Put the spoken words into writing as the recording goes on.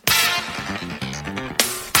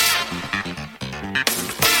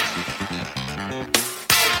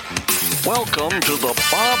Welcome to the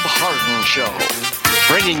Bob Harden Show,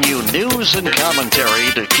 bringing you news and commentary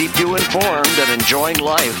to keep you informed and enjoying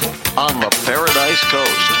life on the Paradise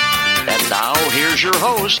Coast. And now, here's your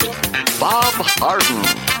host, Bob Harden.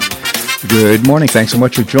 Good morning. Thanks so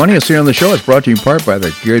much for joining us here on the show. It's brought to you in part by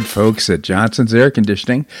the good folks at Johnson's Air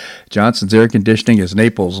Conditioning. Johnson's Air Conditioning is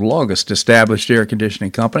Naples' longest established air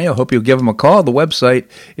conditioning company. I hope you'll give them a call. The website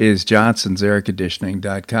is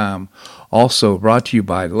johnsonsairconditioning.com. Also brought to you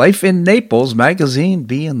by Life in Naples magazine.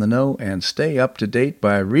 Be in the know and stay up to date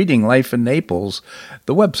by reading Life in Naples.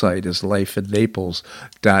 The website is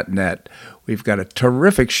lifeinnaples.net. We've got a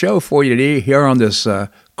terrific show for you today here on this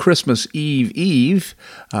Christmas Eve.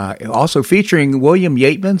 Also featuring William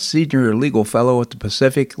Yateman, Senior Legal Fellow at the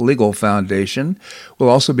Pacific Legal Foundation. We'll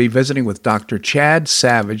also be visiting with Dr. Chad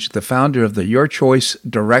Savage, the founder of the Your Choice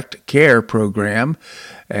Direct Care program.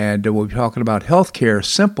 And we'll be talking about healthcare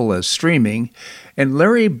simple as streaming. And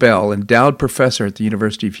Larry Bell, endowed professor at the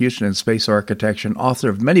University of Houston in space architecture and author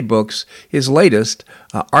of many books, his latest,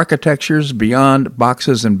 Architectures Beyond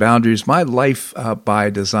Boxes and Boundaries, My Life by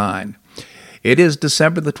Design. It is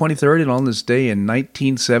December the 23rd, and on this day in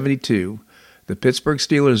 1972, the Pittsburgh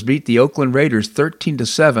Steelers beat the Oakland Raiders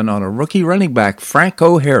 13-7 on a rookie running back,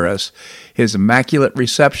 Franco Harris. His immaculate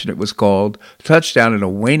reception, it was called, touchdown in a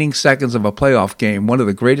waning seconds of a playoff game, one of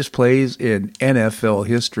the greatest plays in NFL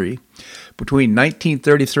history. Between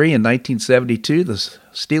 1933 and 1972, the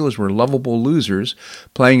Steelers were lovable losers,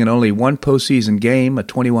 playing in only one postseason game, a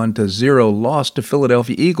 21-0 loss to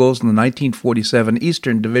Philadelphia Eagles in the 1947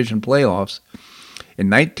 Eastern Division playoffs. In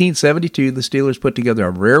 1972, the Steelers put together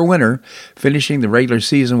a rare winner, finishing the regular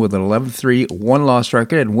season with an 11-3 one-loss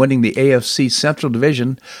record and winning the AFC Central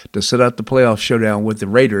Division to set up the playoff showdown with the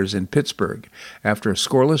Raiders in Pittsburgh. After a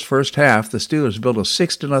scoreless first half, the Steelers built a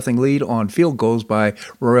 6-0 lead on field goals by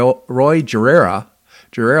Roy Gerela.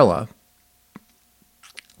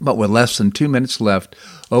 But with less than 2 minutes left,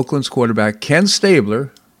 Oakland's quarterback Ken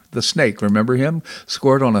Stabler, the Snake, remember him,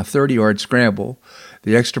 scored on a 30-yard scramble.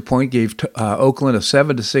 The extra point gave Oakland a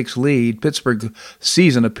 7-6 lead. Pittsburgh's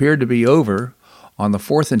season appeared to be over. On the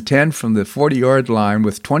 4th and 10 from the 40-yard line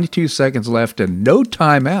with 22 seconds left and no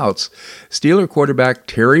timeouts, Steeler quarterback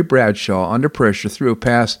Terry Bradshaw, under pressure, threw a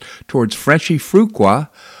pass towards Frenchy Fuqua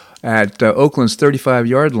at Oakland's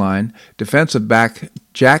 35-yard line. Defensive back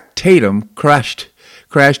Jack Tatum crashed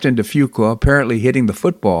into Fuqua, apparently hitting the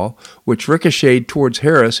football, which ricocheted towards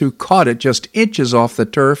Harris, who caught it just inches off the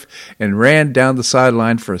turf and ran down the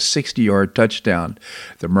sideline for a 60-yard touchdown.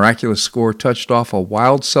 The miraculous score touched off a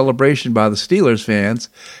wild celebration by the Steelers fans.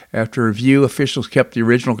 After review, officials kept the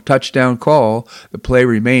original touchdown call. The play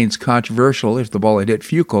remains controversial. If the ball had hit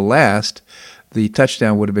Fuqua last, the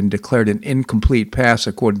touchdown would have been declared an incomplete pass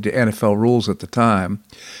according to NFL rules at the time.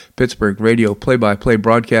 Pittsburgh radio play-by-play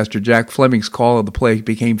broadcaster Jack Fleming's call of the play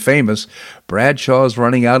became famous. Bradshaw is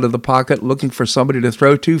running out of the pocket looking for somebody to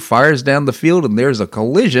throw to, fires down the field, and there's a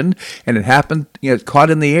collision, and it happened, caught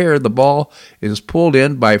in the air. The ball is pulled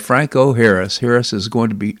in by Franco Harris. Harris is going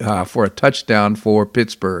to be for a touchdown for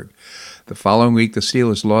Pittsburgh. The following week, the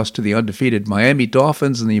Steelers lost to the undefeated Miami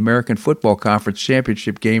Dolphins in the American Football Conference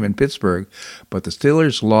Championship game in Pittsburgh, but the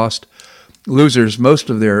Steelers losers, most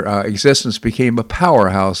of their existence became a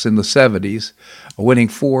powerhouse in the 70s, winning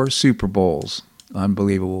 4 Super Bowls.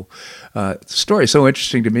 Unbelievable. The story is so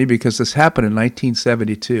interesting to me because this happened in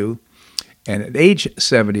 1972, and at age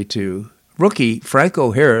 72, rookie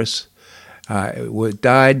Franco Harris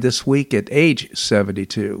died this week at age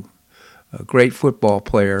 72. A great football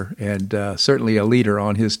player and certainly a leader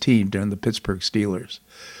on his team during the Pittsburgh Steelers.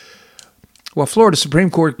 Well, Florida Supreme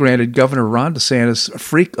Court granted Governor Ron DeSantis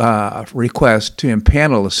request to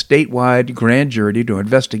impanel a statewide grand jury to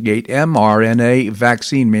investigate mRNA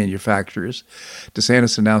vaccine manufacturers.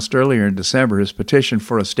 DeSantis announced earlier in December his petition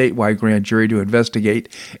for a statewide grand jury to investigate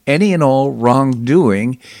any and all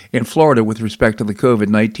wrongdoing in Florida with respect to the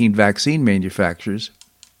COVID-19 vaccine manufacturers.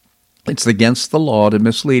 It's against the law to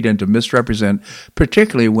mislead and to misrepresent,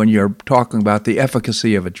 particularly when you're talking about the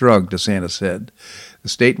efficacy of a drug, DeSantis said. The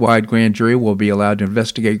statewide grand jury will be allowed to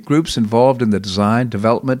investigate groups involved in the design,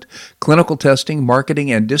 development, clinical testing,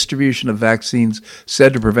 marketing, and distribution of vaccines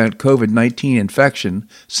said to prevent COVID-19 infection,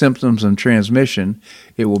 symptoms, and transmission.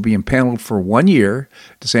 It will be impaneled for 1 year.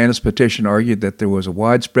 DeSantis' petition argued that there was a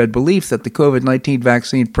widespread belief that the COVID-19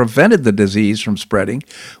 vaccine prevented the disease from spreading,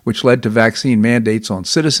 which led to vaccine mandates on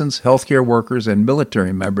citizens, healthcare workers, and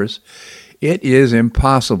military members. It is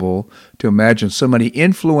impossible to imagine so many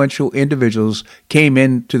influential individuals came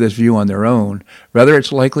into this view on their own. Rather,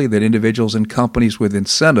 it's likely that individuals and companies with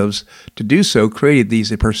incentives to do so created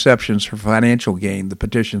these perceptions for financial gain, the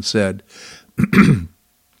petition said.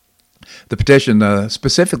 The petition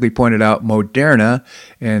specifically pointed out Moderna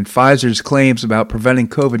and Pfizer's claims about preventing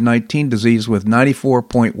COVID-19 disease with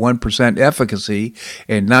 94.1% efficacy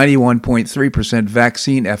and 91.3%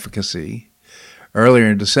 vaccine efficacy. Earlier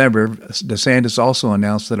in December, DeSantis also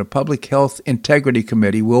announced that a Public Health Integrity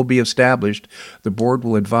Committee will be established. The board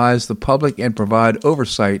will advise the public and provide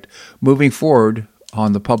oversight moving forward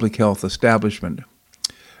on the public health establishment.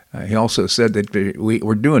 He also said that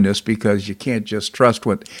we're doing this because you can't just trust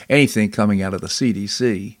anything coming out of the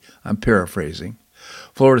CDC. I'm paraphrasing.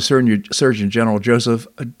 Florida Surgeon General Joseph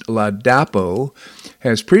Ladapo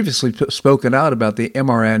has previously spoken out about the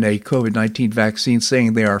mRNA COVID-19 vaccine,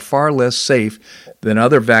 saying they are far less safe than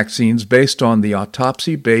other vaccines based on the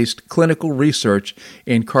autopsy-based clinical research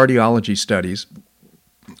in cardiology studies.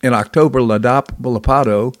 In October,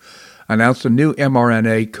 Ladapo announced a new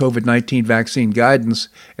mRNA COVID-19 vaccine guidance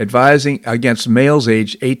advising against males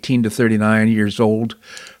aged 18 to 39 years old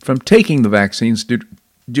from taking the vaccines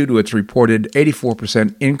due to its reported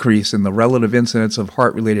 84% increase in the relative incidence of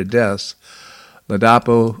heart-related deaths.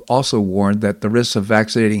 Ladapo also warned that the risks of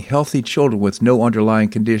vaccinating healthy children with no underlying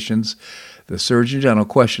conditions. The Surgeon General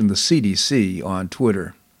questioned the CDC on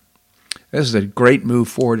Twitter. This is a great move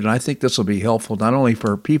forward, and I think this will be helpful not only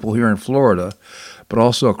for people here in Florida, but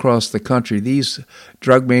also across the country. These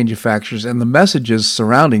drug manufacturers and the messages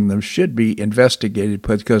surrounding them should be investigated,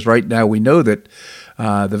 because right now we know that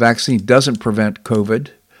the vaccine doesn't prevent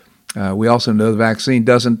COVID. We also know the vaccine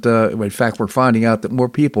doesn't, in fact, we're finding out that more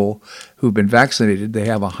people who've been vaccinated, they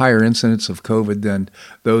have a higher incidence of COVID than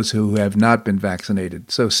those who have not been vaccinated.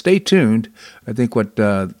 So stay tuned. I think what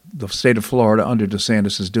the state of Florida under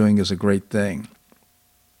DeSantis is doing is a great thing.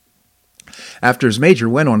 After his major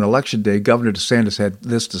win on Election Day, Governor DeSantis had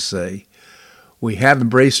this to say: "We have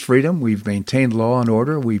embraced freedom, we've maintained law and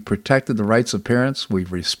order, we've protected the rights of parents,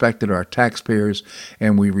 we've respected our taxpayers,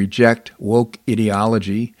 and we reject woke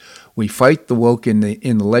ideology. We fight the woke in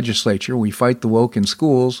the legislature, we fight the woke in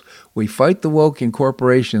schools, we fight the woke in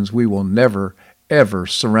corporations. We will never, ever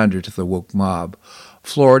surrender to the woke mob.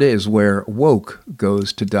 Florida is where woke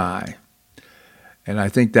goes to die." And I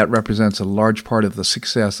think that represents a large part of the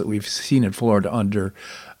success that we've seen in Florida under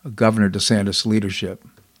Governor DeSantis' leadership.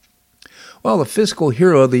 Well, the fiscal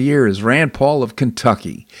hero of the year is Rand Paul of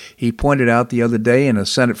Kentucky. He pointed out the other day in a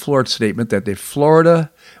Senate floor statement that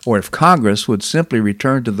if Congress would simply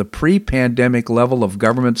return to the pre-pandemic level of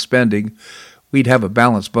government spending, we'd have a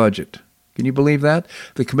balanced budget. Can you believe that?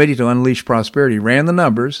 The Committee to Unleash Prosperity ran the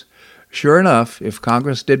numbers. Sure enough, if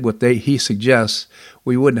Congress did what he suggests,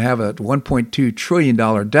 we wouldn't have a $1.2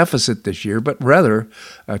 trillion deficit this year, but rather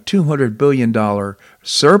a $200 billion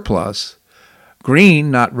surplus.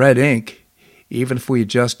 Green, not red ink. Even if we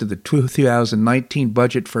adjusted the 2019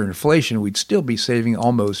 budget for inflation, we'd still be saving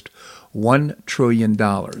almost $1 trillion.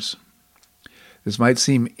 This might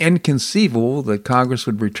seem inconceivable that Congress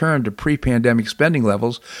would return to pre-pandemic spending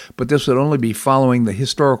levels, but this would only be following the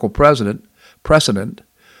historical precedent.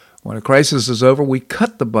 When a crisis is over, we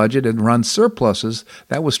cut the budget and run surpluses.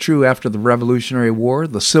 That was true after the Revolutionary War,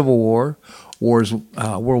 the Civil War,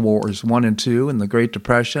 World Wars I and II, and the Great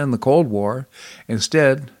Depression and the Cold War.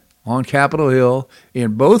 Instead, on Capitol Hill,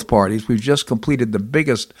 in both parties, we've just completed the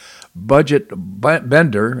biggest budget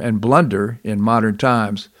bender and blunder in modern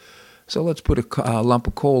times. So let's put a lump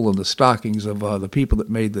of coal in the stockings of the people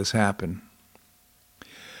that made this happen.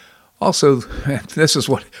 Also, this is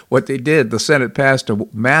what they did. The Senate passed a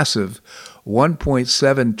massive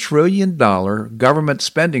 $1.7 trillion government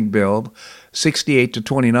spending bill, 68 to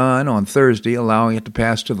 29 on Thursday, allowing it to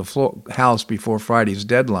pass to the House before Friday's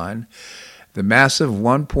deadline. The massive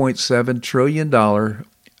 $1.7 trillion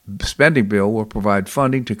spending bill will provide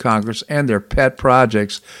funding to Congress and their pet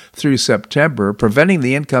projects through September, preventing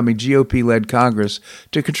the incoming GOP-led Congress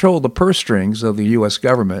to control the purse strings of the U.S.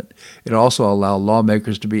 government. It also allow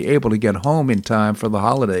lawmakers to be able to get home in time for the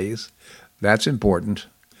holidays. That's important.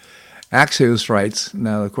 Axios writes,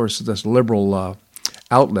 now, of course, this liberal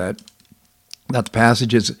outlet, that the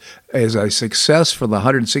passage is a success for the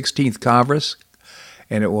 116th Congress,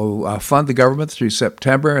 and it will fund the government through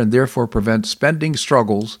September and therefore prevent spending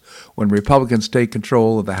struggles when Republicans take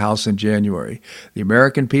control of the House in January. The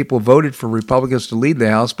American people voted for Republicans to lead the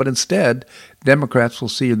House, but instead, Democrats will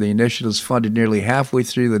see the initiatives funded nearly halfway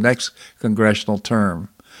through the next congressional term.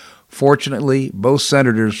 Fortunately, both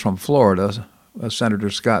senators from Florida, Senator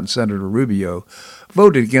Scott and Senator Rubio,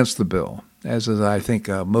 voted against the bill, as is, I think,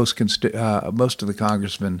 most of the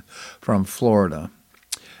congressmen from Florida.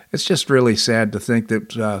 It's just really sad to think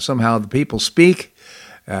that somehow the people speak,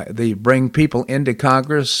 they bring people into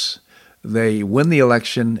Congress, they win the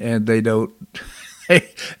election, and they don't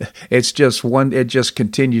it's just one. It just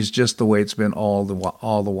continues just the way it's been all the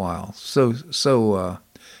while. So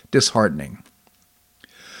disheartening.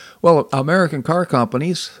 Well, American car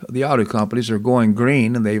companies, the auto companies, are going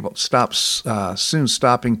green, and they've soon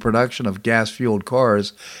stopping production of gas-fueled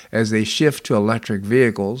cars as they shift to electric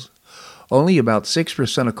vehicles. Only about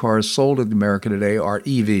 6% of cars sold in America today are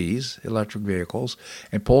EVs, electric vehicles,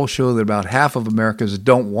 and polls show that about half of Americans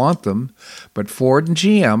don't want them. But Ford and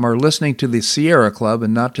GM are listening to the Sierra Club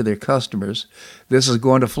and not to their customers. This is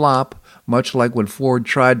going to flop, much like when Ford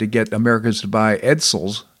tried to get Americans to buy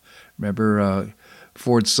Edsels. Remember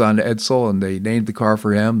Ford's son Edsel, and they named the car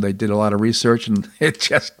for him. They did a lot of research, and it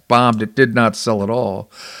just bombed. It did not sell at all.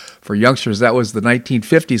 For youngsters, that was the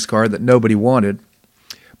 1950s car that nobody wanted.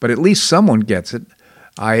 But at least someone gets it.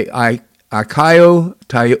 Akio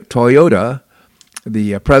Toyoda,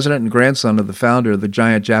 the president and grandson of the founder of the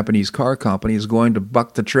giant Japanese car company, is going to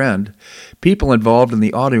buck the trend. People involved in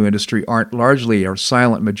the auto industry aren't largely a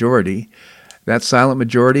silent majority. That silent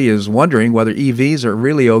majority is wondering whether EVs are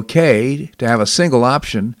really okay to have a single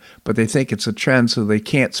option, but they think it's a trend, so they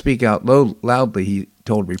can't speak out loudly, he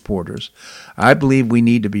told reporters. I believe we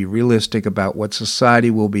need to be realistic about what society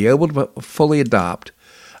will be able to fully adopt,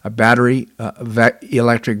 a battery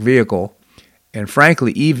electric vehicle. And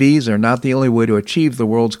frankly, EVs are not the only way to achieve the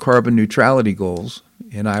world's carbon neutrality goals.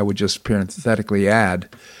 And I would just parenthetically add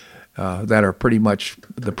that are pretty much,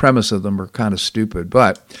 the premise of them are kind of stupid.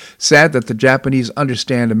 But sad that the Japanese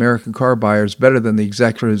understand American car buyers better than the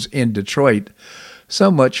executives in Detroit. So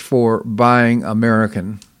much for buying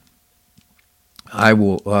American. I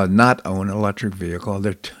will not own an electric vehicle.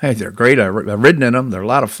 They're great. I've ridden in them. They're a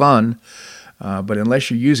lot of fun. But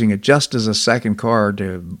unless you're using it just as a second car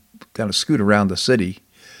to kind of scoot around the city,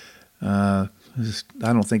 I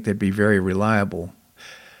don't think they'd be very reliable.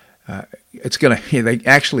 They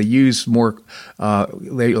actually use more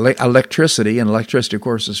electricity, and electricity, of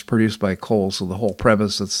course, is produced by coal, so the whole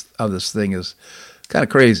premise of this thing is kind of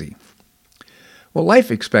crazy. Well,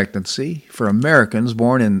 life expectancy for Americans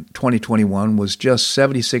born in 2021 was just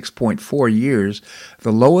 76.4 years,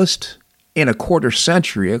 the lowest in a quarter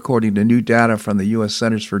century, according to new data from the U.S.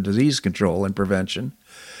 Centers for Disease Control and Prevention.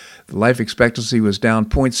 The life expectancy was down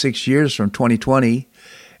 0.6 years from 2020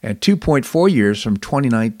 and 2.4 years from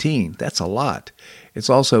 2019. That's a lot. It's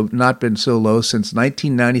also not been so low since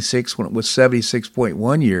 1996, when it was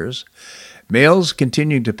 76.1 years. Males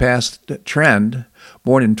continuing to pass the trend,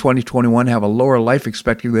 born in 2021, have a lower life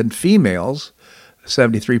expectancy than females,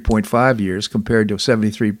 73.5 years compared to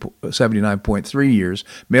 79.3 years.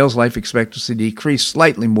 Males' life expectancy decreased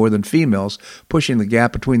slightly more than females, pushing the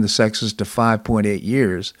gap between the sexes to 5.8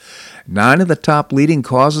 years. 9 of the top leading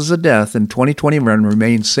causes of death in 2021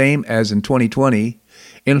 remain same as in 2020.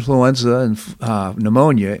 Influenza and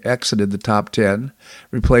pneumonia exited the top 10,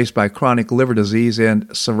 replaced by chronic liver disease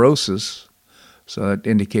and cirrhosis. So that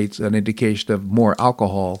indicates an indication of more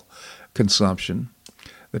alcohol consumption.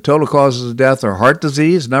 The total causes of death are heart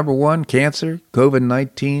disease, number 1, cancer,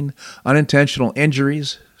 COVID-19, unintentional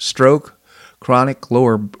injuries, stroke, chronic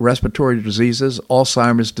lower respiratory diseases,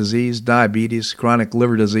 Alzheimer's disease, diabetes, chronic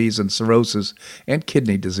liver disease and cirrhosis, and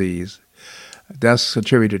kidney disease. Deaths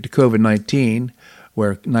attributed to COVID-19,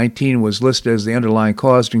 where 19 was listed as the underlying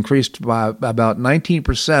cause, increased by about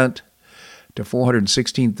 19% to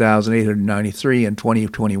 416,893 in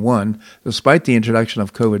 2021, despite the introduction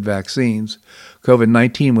of COVID vaccines.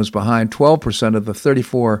 COVID-19 was behind 12% of the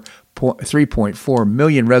 3.4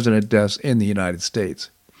 million resident deaths in the United States.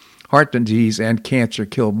 Heart disease and cancer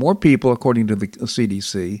killed more people, according to the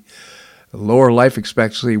CDC. The lower life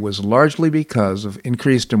expectancy was largely because of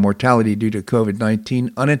increased mortality due to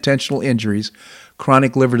COVID-19, unintentional injuries,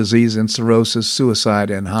 chronic liver disease and cirrhosis,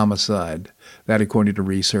 suicide, and homicide. That according to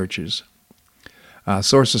researchers.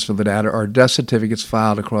 Sources for the data are death certificates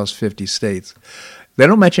filed across 50 states. They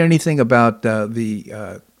don't mention anything about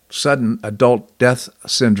the sudden adult death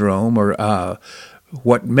syndrome or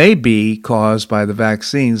what may be caused by the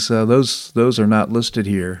vaccines. Those are not listed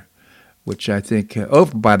here, which I think,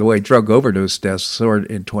 by the way, drug overdose deaths soared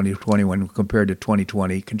in 2021 compared to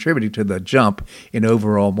 2020, contributing to the jump in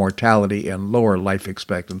overall mortality and lower life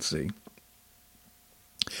expectancy.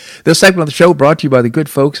 This segment of the show brought to you by the good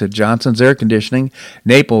folks at Johnson's Air Conditioning,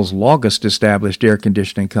 Naples' longest established air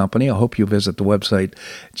conditioning company. I hope you visit the website,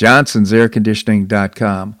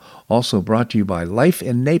 johnsonsairconditioning.com. Also brought to you by Life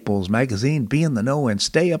in Naples magazine. Be in the know and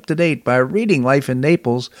stay up to date by reading Life in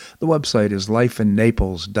Naples. The website is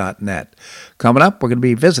lifeinnaples.net. Coming up, we're going to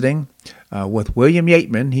be visiting with William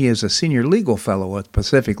Yateman. He is a senior legal fellow at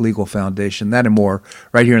Pacific Legal Foundation. That and more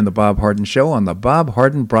right here in the Bob Harden Show on the Bob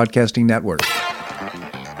Harden Broadcasting Network.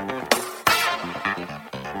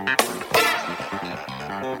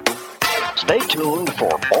 tuned for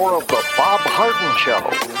more of the Bob Harden Show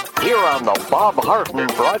here on the Bob Harden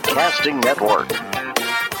Broadcasting Network.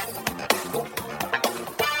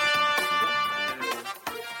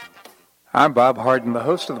 I'm Bob Harden, the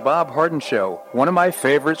host of the Bob Harden Show. One of my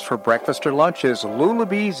favorites for breakfast or lunch is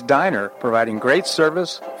Lulabee's Diner, providing great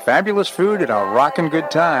service, fabulous food, and a rockin' good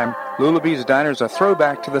time. Lulabee's Diner is a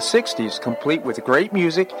throwback to the 60s, complete with great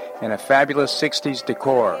music and a fabulous 60s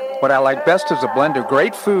decor. What I like best is a blend of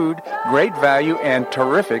great food, great value, and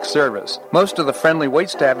terrific service. Most of the friendly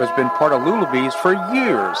waitstaff has been part of Lulabee's for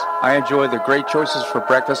years. I enjoy the great choices for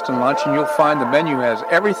breakfast and lunch, and you'll find the menu has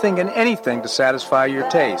everything and anything to satisfy your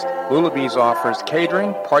taste. Lulabee's offers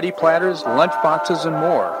catering, party platters, lunch boxes, and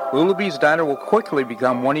more. Lulabee's Diner will quickly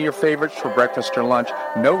become one of your favorites for breakfast or lunch.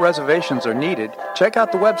 No reservations are needed. Check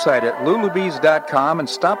out the website at lulabees.com and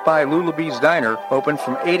stop by Lulabee's Diner, open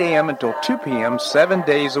from 8 a.m. until 2 p.m. 7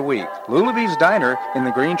 days a week. Lulabee's Diner in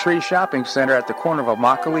the Green Tree Shopping Center at the corner of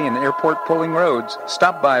Immokalee and Airport Pulling Roads.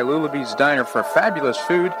 Stop by Lulabee's Diner for fabulous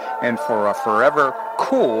food and for a forever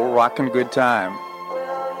cool rockin' good time.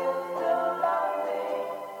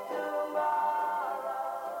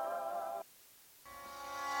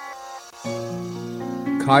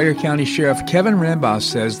 Collier County Sheriff Kevin Rambaugh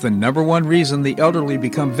says the number one reason the elderly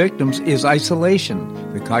become victims is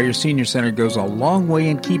isolation. The Collier Senior Center goes a long way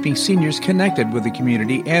in keeping seniors connected with the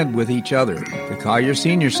community and with each other. The Collier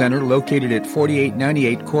Senior Center, located at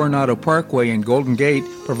 4898 Coronado Parkway in Golden Gate,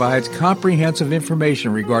 provides comprehensive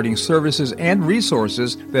information regarding services and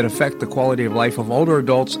resources that affect the quality of life of older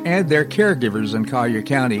adults and their caregivers in Collier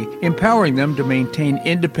County, empowering them to maintain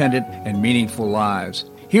independent and meaningful lives.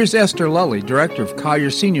 Here's Esther Lully, Director of Collier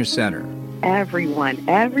Senior Center. Everyone,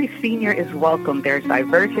 every senior is welcome. There's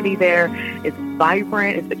diversity there. It's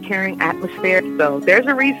vibrant. It's a caring atmosphere. So there's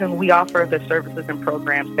a reason we offer the services and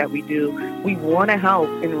programs that we do. We want to help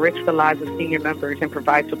enrich the lives of senior members and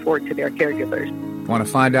provide support to their caregivers. Want to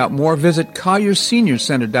find out more? Visit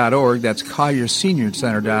collierseniorcenter.org. That's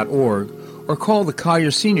collierseniorcenter.org. Or call the Collier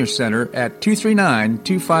Senior Center at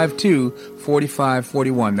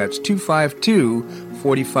 239-252-4541. That's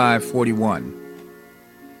 252-4541.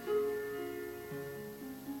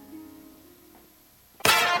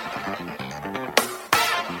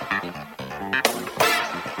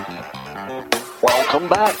 Welcome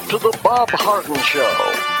back to the Bob Harden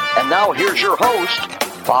Show. And now here's your host,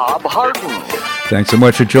 Bob Harden. Thanks so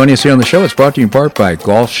much for joining us here on the show. It's brought to you in part by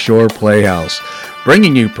Gulf Shore Playhouse,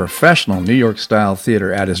 bringing you professional New York-style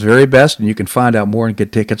theater at its very best, and you can find out more and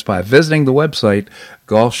get tickets by visiting the website,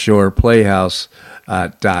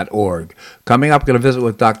 gulfshoreplayhouse.org. Coming up, we're going to visit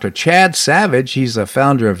with Dr. Chad Savage. He's the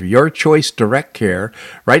founder of Your Choice Direct Care.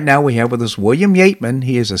 Right now we have with us William Yateman.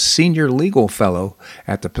 He is a senior legal fellow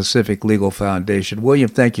at the Pacific Legal Foundation. William,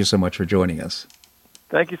 thank you so much for joining us.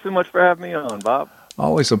 Thank you so much for having me on, Bob.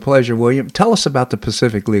 Always a pleasure, William. Tell us about the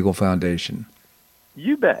Pacific Legal Foundation.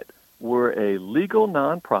 You bet. We're a legal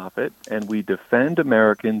nonprofit, and we defend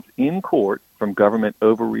Americans in court from government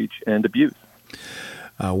overreach and abuse.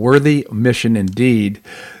 Worthy mission indeed.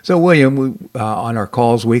 So, William, on our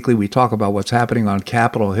calls weekly, we talk about what's happening on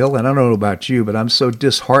Capitol Hill, and I don't know about you, but I'm so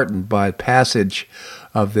disheartened by passage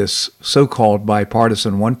of this so-called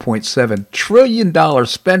bipartisan $1.7 trillion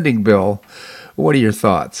spending bill. What are your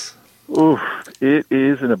thoughts? Oof, it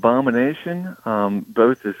is an abomination,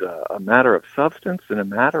 both as a matter of substance and a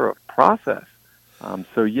matter of process.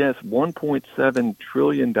 So yes, $1.7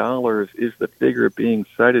 trillion is the figure being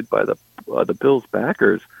cited by the bill's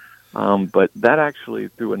backers, but that actually,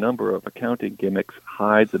 through a number of accounting gimmicks,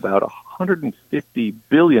 hides about $150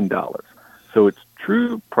 billion. So its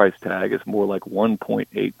true price tag is more like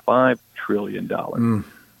 $1.85 trillion.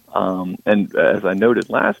 And as I noted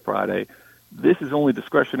last Friday, this is only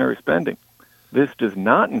discretionary spending. This does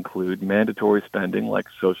not include mandatory spending like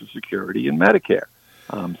Social Security and Medicare.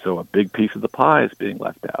 So a big piece of the pie is being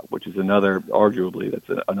left out, which is another, arguably, that's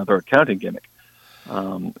another accounting gimmick.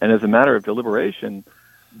 And as a matter of deliberation,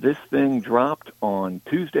 this thing dropped on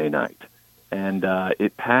Tuesday night, and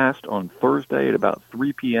it passed on Thursday at about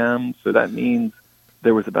 3 p.m., so that means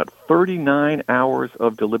there was about 39 hours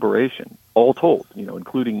of deliberation, all told,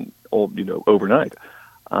 including overnight.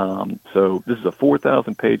 So this is a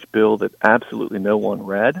 4,000-page bill that absolutely no one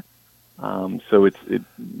read. So it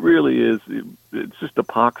really is, it's just a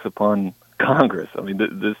pox upon Congress. I mean,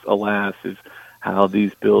 this, alas, is how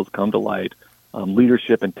these bills come to light.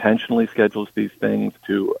 Leadership intentionally schedules these things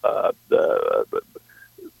to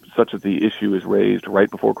such that the issue is raised right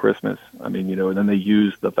before Christmas. I mean, and then they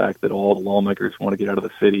use the fact that all the lawmakers want to get out of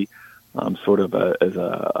the city sort of as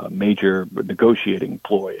a major negotiating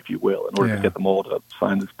ploy, if you will, in order to get them all to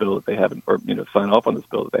sign this bill that they haven't, or sign off on this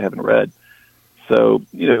bill that they haven't read. So,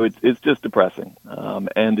 it's just depressing.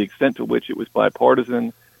 And the extent to which it was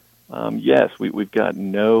bipartisan, yes, we've got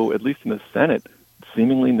at least in the Senate,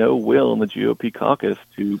 seemingly no will in the GOP caucus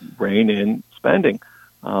to rein in spending.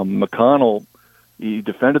 McConnell, he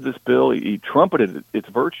defended this bill. He trumpeted its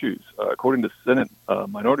virtues. According to Senate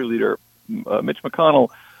Minority Leader Mitch McConnell,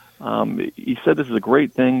 he said this is a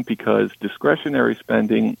great thing because discretionary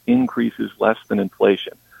spending increases less than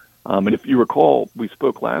inflation. And if you recall, we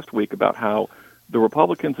spoke last week about how the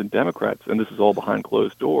Republicans and Democrats, and this is all behind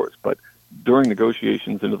closed doors, but during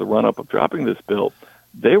negotiations into the run-up of dropping this bill,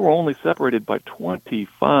 they were only separated by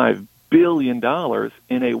 $25 billion in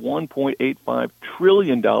a $1.85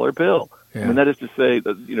 trillion bill. Yeah. I mean, that is to say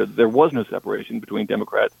that, there was no separation between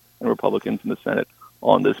Democrats and Republicans in the Senate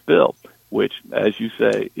on this bill, which, as you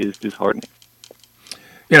say, is disheartening.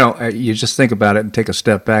 You just think about it and take a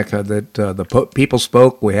step back. The people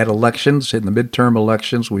spoke. We had elections. In the midterm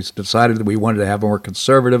elections, we decided that we wanted to have a more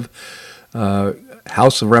conservative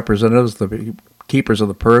House of Representatives, the keepers of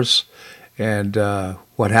the purse. And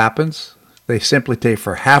what happens? They simply take,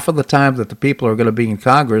 for half of the time that the people are going to be in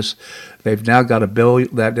Congress, they've now got a bill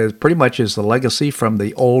that is pretty much is the legacy from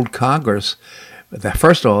the old Congress.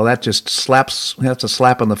 First of all, that's a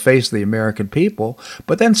slap in the face of the American people.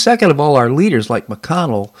 But then second of all, our leaders like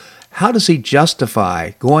McConnell, how does he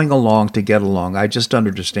justify going along to get along? I just don't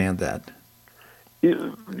understand that.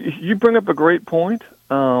 You bring up a great point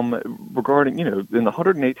regarding, in the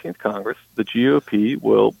 118th Congress, the GOP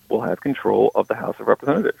will have control of the House of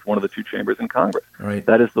Representatives, one of the two chambers in Congress. Right.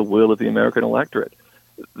 That is the will of the American electorate.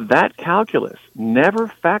 That calculus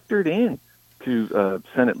never factored in to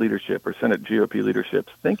Senate leadership or Senate GOP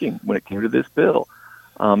leadership's thinking when it came to this bill.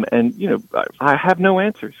 And, I have no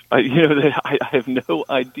answers. I have no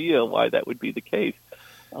idea why that would be the case.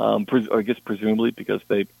 I guess presumably because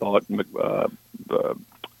they thought the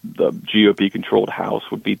GOP-controlled House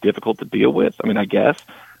would be difficult to deal with. I mean, I guess,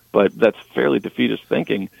 but that's fairly defeatist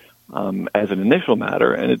thinking as an initial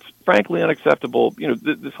matter, and it's frankly unacceptable.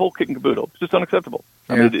 This whole kit and caboodle, it's just unacceptable.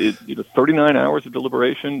 Yeah. I mean, 39 hours of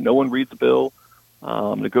deliberation, no one reads the bill,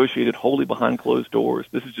 negotiated wholly behind closed doors.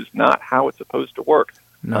 This is just not how it's supposed to work.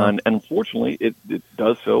 No. And unfortunately, it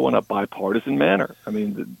does so in a bipartisan manner. I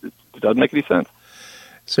mean, it doesn't make any sense.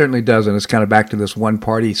 Certainly doesn't. It's kind of back to this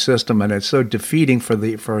one-party system, and it's so defeating for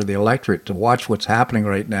the electorate to watch what's happening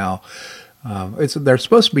right now. They're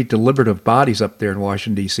supposed to be deliberative bodies up there in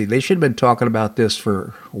Washington, D.C. They should have been talking about this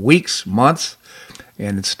for weeks, months,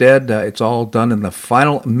 and instead it's all done in the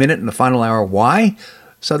final minute and the final hour. Why?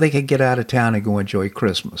 So they can get out of town and go enjoy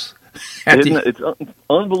Christmas. It's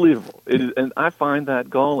unbelievable. It is, and I find that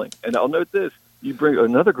galling. And I'll note this. You bring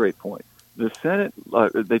another great point. The Senate,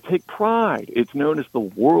 they take pride. It's known as the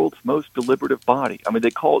world's most deliberative body. I mean,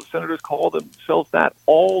 senators call themselves that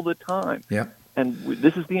all the time. Yeah. And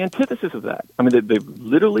this is the antithesis of that. I mean, they're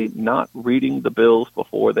literally not reading the bills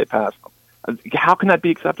before they pass them. How can that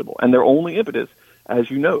be acceptable? And their only impetus, as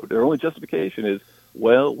you know, their only justification is,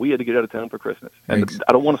 well, we had to get out of town for Christmas. And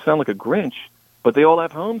I don't want to sound like a Grinch, but they all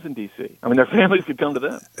have homes in D.C. I mean, their families could come to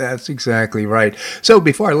them. That's exactly right. So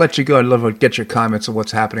before I let you go, I'd love to get your comments on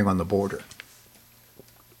what's happening on the border.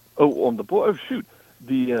 Oh, on the border? Oh, shoot.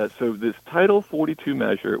 So this Title 42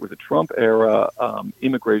 measure, it was a Trump-era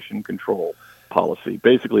immigration control policy.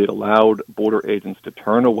 Basically, it allowed border agents to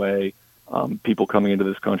turn away people coming into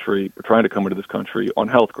this country, or trying to come into this country on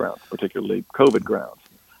health grounds, particularly COVID grounds.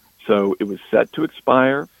 So it was set to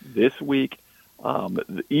expire this week.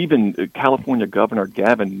 Even California Governor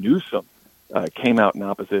Gavin Newsom came out in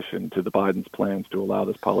opposition to the Biden's plans to allow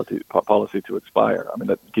this policy to expire. I mean,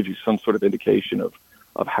 that gives you some sort of indication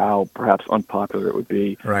of how perhaps unpopular it would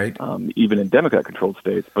be, right? Even in Democrat-controlled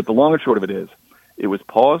states. But the long and short of it is, it was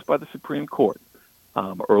paused by the Supreme Court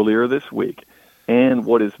earlier this week. And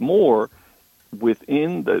what is more,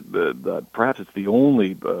 within the perhaps it's the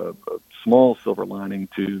only small silver lining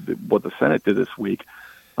to what the Senate did this week,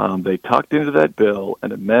 they tucked into that bill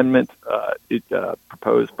an amendment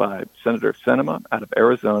proposed by Senator Sinema out of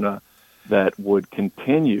Arizona that would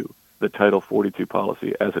continue the Title 42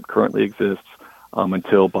 policy as it currently exists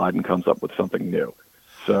until Biden comes up with something new.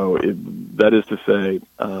 So that is to say,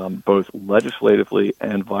 both legislatively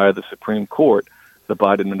and via the Supreme Court, the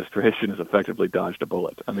Biden administration has effectively dodged a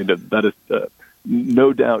bullet. I mean, that is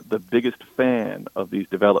no doubt the biggest fan of these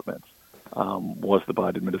developments was the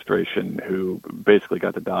Biden administration, who basically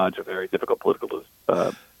got to dodge a very difficult political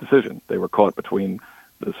decision. They were caught between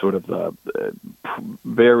the sort of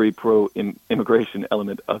very pro-immigration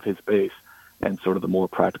element of his base and sort of the more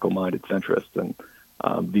practical-minded centrists. And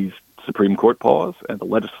these Supreme Court pause and the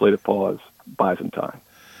legislative pause buys them time.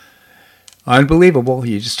 Unbelievable.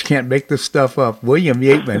 You just can't make this stuff up. William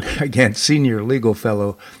Yateman, again, Senior Legal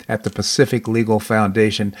Fellow at the Pacific Legal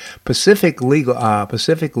Foundation.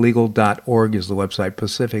 Pacificlegal.org is the website,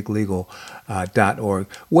 pacificlegal.org.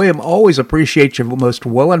 William, always appreciate your most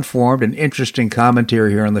well-informed and interesting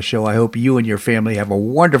commentary here on the show. I hope you and your family have a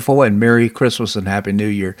wonderful and Merry Christmas and Happy New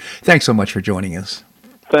Year. Thanks so much for joining us.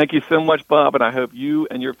 Thank you so much, Bob, and I hope you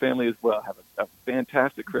and your family as well have a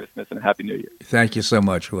fantastic Christmas and a Happy New Year. Thank you so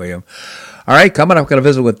much, William. All right, coming up, I'm going to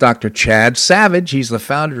visit with Dr. Chad Savage. He's the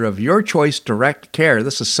founder of Your Choice Direct Care.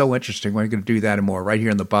 This is so interesting. We're going to do that and more right here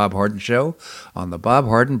on The Bob Harden Show on the Bob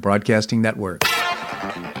Harden Broadcasting Network.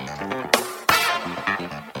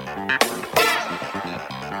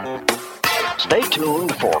 Stay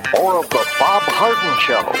tuned for more of The Bob Harden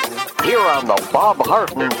Show here on the Bob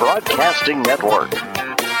Harden Broadcasting Network.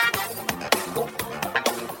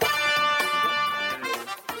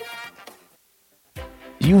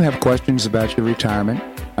 Do you have questions about your retirement?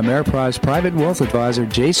 Ameriprise Private Wealth Advisor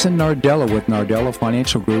Jason Nardella with Nardella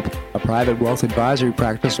Financial Group, a private wealth advisory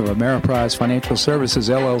practice of Ameriprise Financial Services,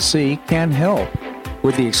 LLC, can help.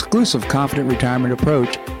 With the exclusive Confident Retirement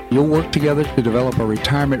Approach, you'll work together to develop a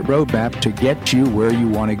retirement roadmap to get you where you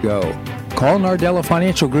want to go. Call Nardella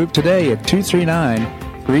Financial Group today at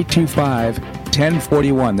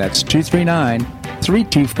 239-325-1041. That's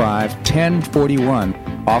 239-325-1041.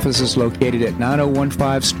 Office is located at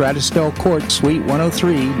 9015 Stratosdale Court, Suite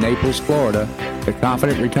 103, Naples, Florida. The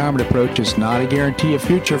Confident Retirement Approach is not a guarantee of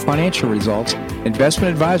future financial results.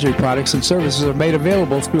 Investment advisory products and services are made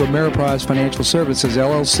available through Ameriprise Financial Services,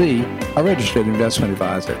 LLC, a registered investment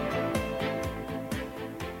advisor.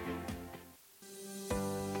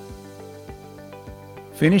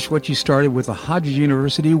 Finish what you started with the Hodges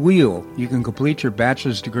University Wheel. You can complete your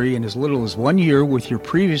bachelor's degree in as little as 1 year with your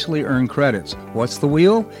previously earned credits. What's the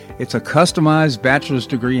Wheel? It's a customized bachelor's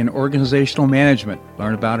degree in organizational management.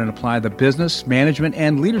 Learn about and apply the business, management,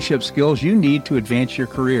 and leadership skills you need to advance your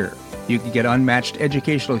career. You can get unmatched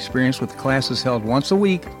educational experience with classes held once a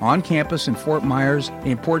week on campus in Fort Myers,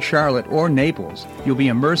 in Port Charlotte, or Naples. You'll be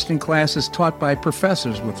immersed in classes taught by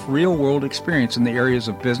professors with real-world experience in the areas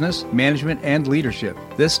of business, management, and leadership.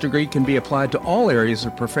 This degree can be applied to all areas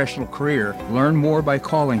of professional career. Learn more by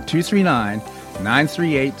calling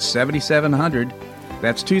 239-938-7700.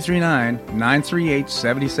 That's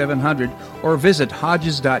 239-938-7700, or visit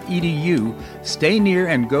hodges.edu. Stay near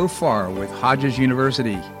and go far with Hodges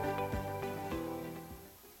University.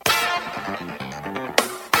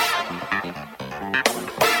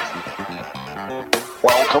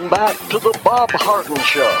 Welcome back to the Bob Harden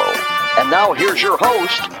Show. And now here's your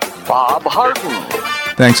host, Bob Harden.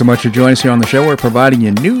 Thanks so much for joining us here on the show. We're providing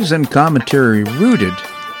you news and commentary rooted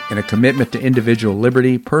in a commitment to individual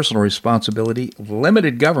liberty, personal responsibility,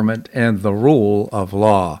 limited government, and the rule of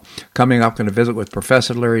law. Coming up, I'm going to visit with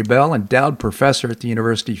Professor Larry Bell, endowed professor at the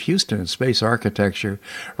University of Houston in space architecture.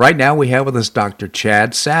 Right now, we have with us Dr.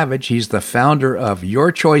 Chad Savage. He's the founder of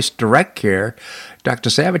Your Choice Direct Care. Dr.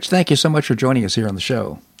 Savage, thank you so much for joining us here on the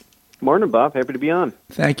show. Morning, Bob. Happy to be on.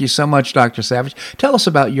 Thank you so much, Dr. Savage. Tell us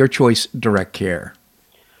about Your Choice Direct Care.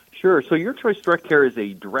 Sure. So Your Choice Direct Care is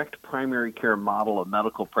a direct primary care model of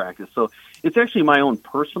medical practice. So it's actually my own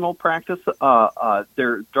personal practice.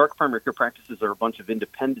 Their direct primary care practices are a bunch of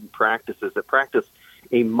independent practices that practice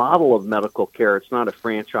a model of medical care. It's not a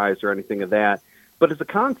franchise or anything of that, but it's a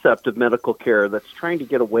concept of medical care that's trying to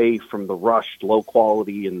get away from the rushed, low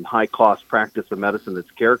quality and high cost practice of medicine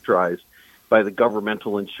that's characterized by the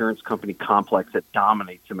governmental insurance company complex that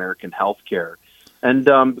dominates American healthcare. And,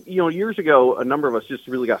 years ago, a number of us just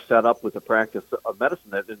really got fed up with the practice of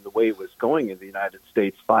medicine that in the way it was going in the United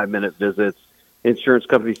States, 5-minute visits, insurance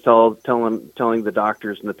companies telling the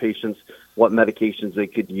doctors and the patients what medications they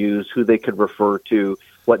could use, who they could refer to,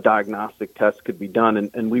 what diagnostic tests could be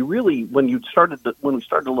done. And we really, when we started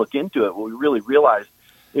to look into it, we really realized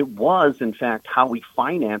it was, in fact, how we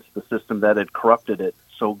financed the system that had corrupted it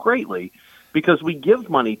so greatly. Because we give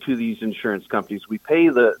money to these insurance companies, we pay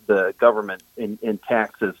the government in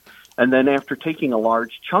taxes, and then after taking a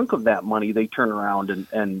large chunk of that money, they turn around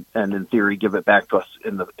and in theory give it back to us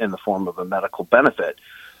in the form of a medical benefit.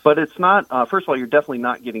 But it's not. First of all, you're definitely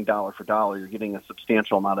not getting dollar for dollar. You're getting a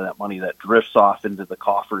substantial amount of that money that drifts off into the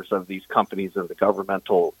coffers of these companies and the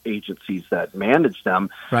governmental agencies that manage them.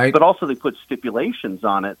 Right. But also they put stipulations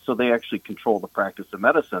on it, so they actually control the practice of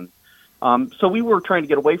medicine. So we were trying to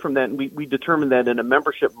get away from that, and we determined that in a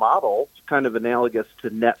membership model, kind of analogous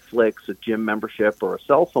to Netflix, a gym membership, or a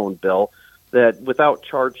cell phone bill, that without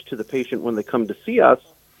charge to the patient when they come to see us,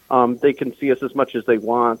 They can see us as much as they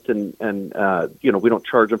want, and we don't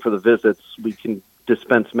charge them for the visits. We can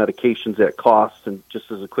dispense medications at cost, and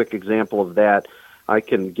just as a quick example of that, I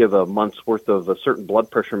can give a month's worth of a certain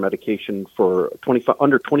blood pressure medication for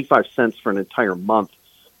under 25 cents for an entire month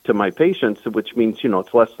to my patients, which means,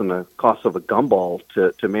 it's less than the cost of a gumball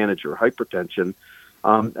to manage your hypertension.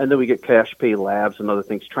 And then we get cash pay labs and other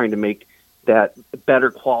things, trying to make that better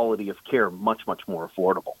quality of care much, much more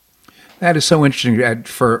affordable. That is so interesting.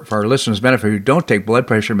 For our listeners' benefit who don't take blood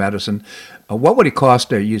pressure medicine, what would it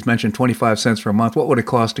cost? You mentioned 25 cents for a month. What would it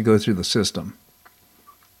cost to go through the system?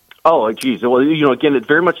 Oh, geez. Well, again, it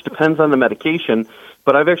very much depends on the medication,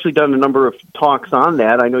 but I've actually done a number of talks on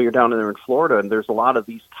that. I know you're down there in Florida, and there's a lot of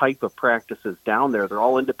these type of practices down there. They're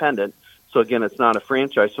all independent. So, again, it's not a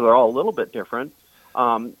franchise, so they're all a little bit different.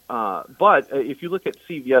 But if you look at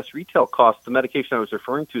CVS retail costs, the medication I was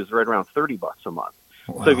referring to is right around $30 a month.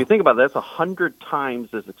 Wow. So if you think about it, that's 100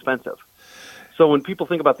 times as expensive. So when people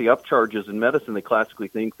think about the upcharges in medicine, they classically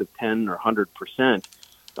think of 10 or 100%.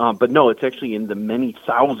 But no, it's actually in the many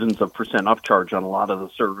thousands of percent upcharge on a lot of the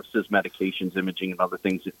services, medications, imaging, and other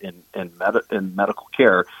things in medical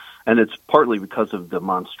care. And it's partly because of the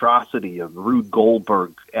monstrosity of Rube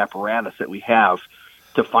Goldberg apparatus that we have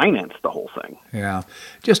to finance the whole thing. Yeah,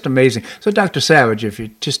 just amazing. So, Dr. Savage, if you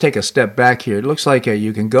just take a step back here, it looks like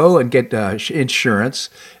you can go and get insurance.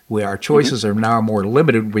 Where our choices are now more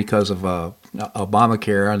limited because of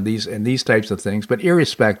Obamacare and these types of things. But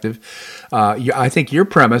irrespective, I think your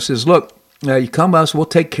premise is, look, you come to us, we'll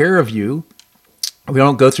take care of you. We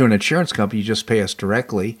don't go through an insurance company. You just pay us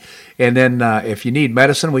directly. And then if you need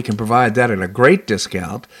medicine, we can provide that at a great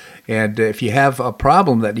discount. And if you have a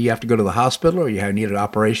problem that you have to go to the hospital or you need an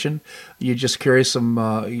operation, you just carry some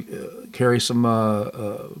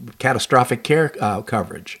catastrophic care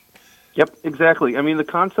coverage. Yep, exactly. I mean, the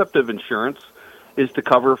concept of insurance is to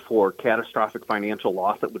cover for catastrophic financial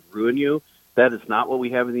loss that would ruin you. That is not what we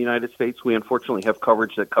have in the United States. We unfortunately have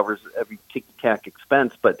coverage that covers every ticky-tack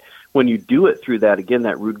expense, but when you do it through that, again,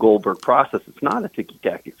 that Rube Goldberg process, it's not a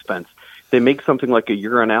ticky-tack expense. They make something like a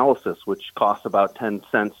urinalysis, which costs about 10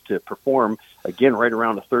 cents to perform. Again, right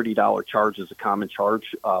around a $30 charge is a common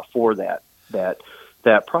charge for that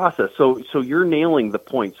process. So you're nailing the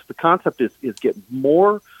points. The concept is get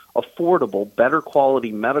more affordable, better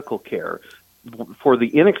quality medical care for the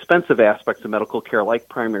inexpensive aspects of medical care, like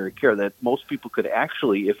primary care, that most people could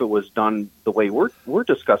actually, if it was done the way we're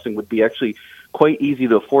discussing, would be actually quite easy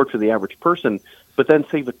to afford for the average person, but then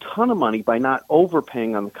save a ton of money by not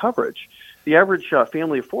overpaying on the coverage. The average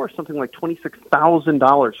family of four is something like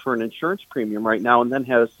 $26,000 for an insurance premium right now, and then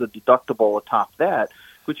has the deductible atop that,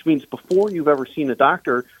 which means before you've ever seen a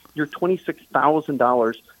doctor, you're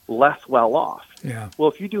 $26,000 less well off. Yeah.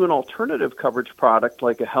 Well, if you do an alternative coverage product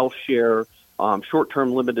like a health share,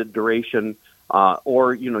 short-term limited duration,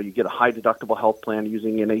 or you get a high deductible health plan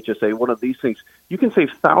using an HSA, one of these things, you can save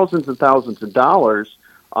thousands and thousands of dollars,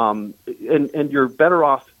 and you're better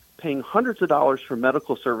off paying hundreds of dollars for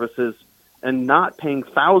medical services and not paying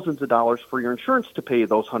thousands of dollars for your insurance to pay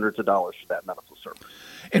those hundreds of dollars for that medical service.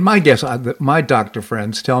 And my guess, my doctor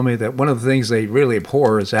friends tell me that one of the things they really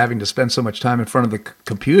abhor is having to spend so much time in front of the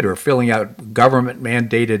computer filling out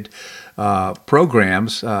government-mandated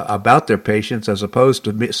programs about their patients as opposed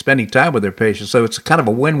to spending time with their patients. So it's kind of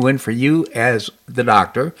a win-win for you as the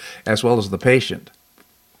doctor as well as the patient.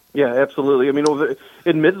 Yeah, absolutely. I mean,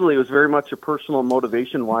 admittedly, it was very much a personal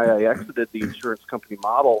motivation why I exited the insurance company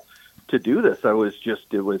model to do this.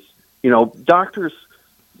 Doctors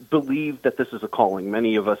believe that this is a calling.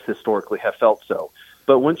 Many of us historically have felt so.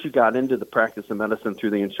 But once you got into the practice of medicine through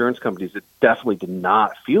the insurance companies, it definitely did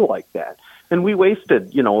not feel like that. And we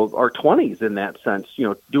wasted, our 20s in that sense,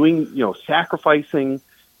 doing, sacrificing,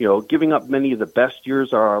 giving up many of the best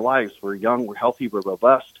years of our lives. We're young, we're healthy, we're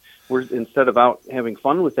robust. Instead of out having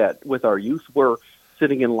fun with that, with our youth, we're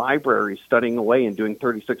sitting in libraries, studying away and doing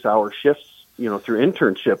 36-hour shifts, through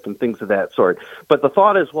internship and things of that sort. But the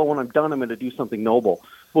thought is, well, when I'm done, I'm going to do something noble.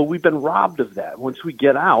 Well, we've been robbed of that. Once we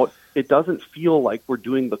get out, it doesn't feel like we're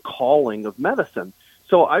doing the calling of medicine.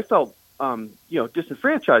 So I felt,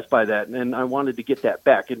 disenfranchised by that, and I wanted to get that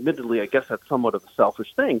back. Admittedly, I guess that's somewhat of a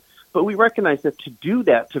selfish thing, but we recognize that to do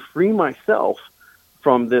that, to free myself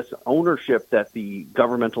from this ownership that the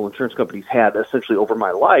governmental insurance companies had essentially over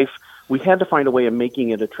my life, we had to find a way of making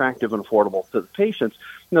it attractive and affordable to the patients.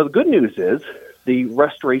 Now, the good news is the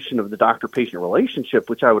restoration of the doctor-patient relationship,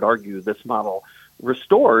 which I would argue this model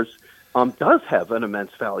restores, does have an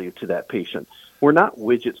immense value to that patient. We're not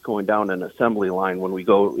widgets going down an assembly line when we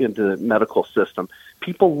go into the medical system.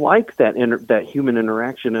 People like that human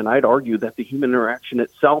interaction, and I'd argue that the human interaction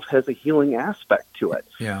itself has a healing aspect to it.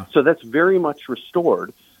 Yeah. So that's very much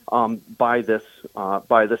restored by this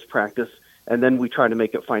practice, and then we try to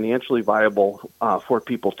make it financially viable for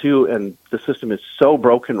people too. And the system is so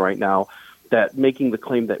broken right now that making the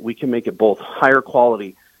claim that we can make it both higher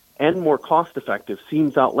quality and more cost effective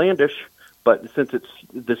seems outlandish. But since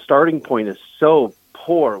the starting point is so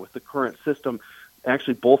poor with the current system,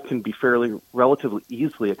 actually both can be relatively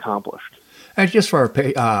easily accomplished. And just for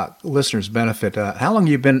our listeners' benefit, how long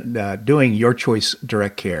have you been doing Your Choice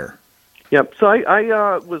Direct Care? Yep. So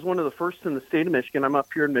I was one of the first in the state of Michigan. I'm up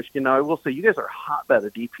here in Michigan. Now, I will say you guys are a hotbed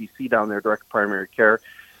of DPC down there, direct primary care.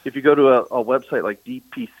 If you go to a website like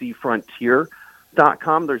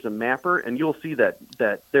dpcfrontier.com, there's a mapper, and you'll see that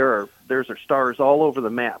there's stars all over the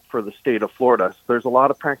map for the state of Florida. So there's a lot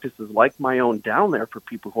of practices like my own down there for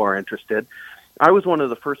people who are interested. I was one of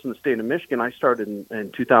the first in the state of Michigan. I started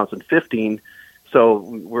in 2015. So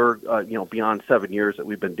we're beyond 7 years that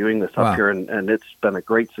we've been doing this up here, and it's been a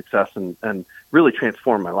great success and really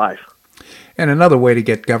transformed my life. And another way to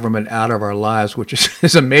get government out of our lives, which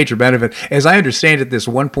is a major benefit, as I understand it, this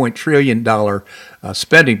 $1 trillion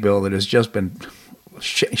spending bill that has just been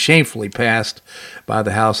shamefully passed by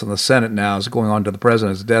the House and the Senate now is going on to the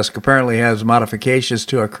president's desk, apparently has modifications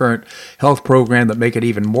to our current health program that make it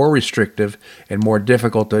even more restrictive and more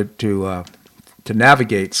difficult to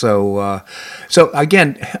navigate. So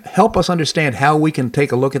again, help us understand how we can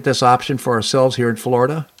take a look at this option for ourselves here in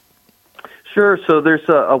Florida. Sure. So there's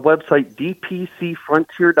a website,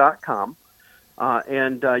 dpcfrontier.com,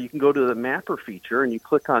 and you can go to the mapper feature, and you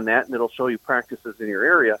click on that, and it'll show you practices in your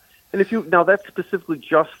area. And now that's specifically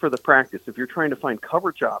just for the practice. If you're trying to find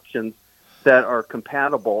coverage options that are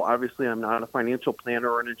compatible, obviously I'm not a financial planner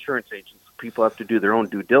or an insurance agent, so people have to do their own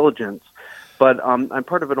due diligence. But I'm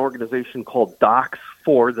part of an organization called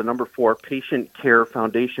DOCS4, the number 4, Patient Care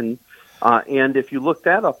Foundation. And if you look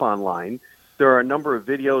that up online, there are a number of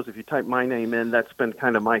videos. If you type my name in, that's been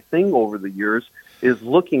kind of my thing over the years, is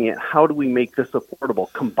looking at how do we make this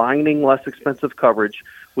affordable, combining less expensive coverage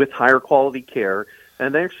with higher quality care.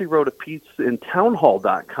 And they actually wrote a piece in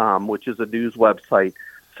townhall.com, which is a news website,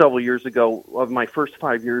 several years ago of my first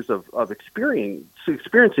 5 years of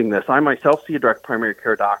experiencing this. I myself see a direct primary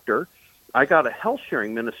care doctor. I got a health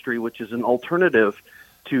sharing ministry, which is an alternative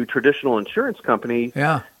to traditional insurance company.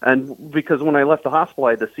 Yeah. And because when I left the hospital,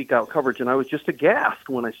 I had to seek out coverage, and I was just aghast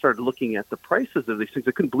when I started looking at the prices of these things.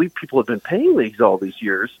 I couldn't believe people had been paying these all these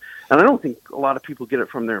years. And I don't think a lot of people get it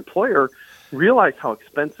from their employer, realize how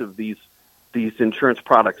expensive these insurance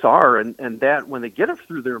products are, and that when they get it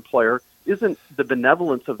through their employer isn't the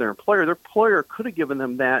benevolence of their employer. Their employer could have given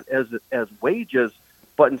them that as wages,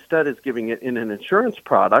 but instead is giving it in an insurance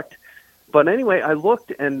product. But anyway, I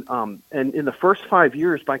looked, and in the first 5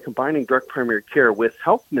 years, by combining direct primary care with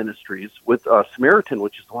health ministries, with Samaritan,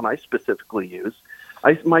 which is the one I specifically use,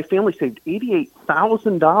 my family saved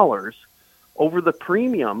 $88,000 over the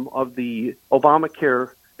premium of the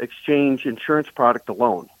Obamacare exchange insurance product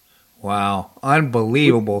alone. Wow,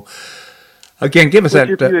 unbelievable. Again, give us that.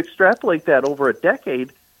 If you extrapolate that over a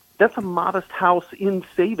decade, that's a modest house in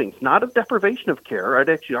savings, not a deprivation of care. I'd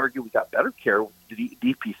actually argue we got better care with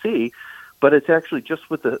DPC, but it's actually just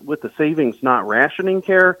with the savings, not rationing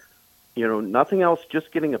care, nothing else,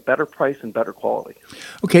 just getting a better price and better quality.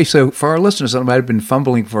 Okay, so for our listeners that might have been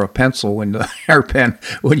fumbling for a pencil or pen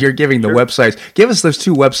when you're giving the websites, give us those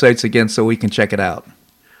two websites again so we can check it out.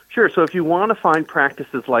 Sure. So if you want to find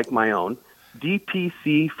practices like my own,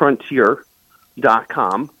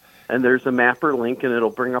 dpcfrontier.com, and there's a mapper link, and it'll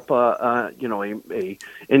bring up a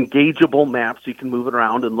engageable map so you can move it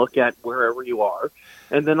around and look at wherever you are.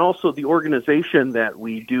 And then also the organization that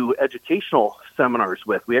we do educational seminars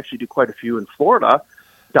with. We actually do quite a few in Florida,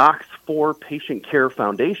 DOCS4 Patient Care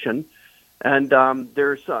Foundation. And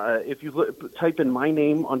there's if you type in my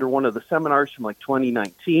name under one of the seminars from like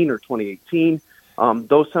 2019 or 2018,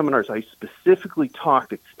 those seminars I specifically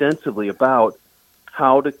talked extensively about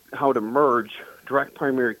how to merge direct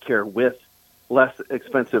primary care with less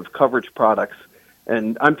expensive coverage products.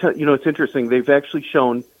 And it's interesting. They've actually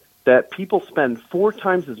shown that people spend 4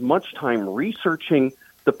 times as much time researching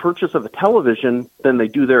the purchase of a television than they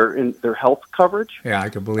do their health coverage. Yeah, I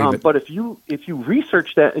can believe it. But if you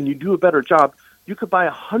research that and you do a better job, you could buy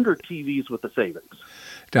 100 TVs with the savings.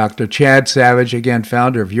 Dr. Chad Savage, again,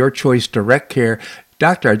 founder of Your Choice Direct Care,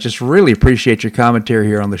 Doctor, I just really appreciate your commentary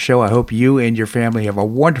here on the show. I hope you and your family have a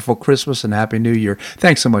wonderful Christmas and Happy New Year.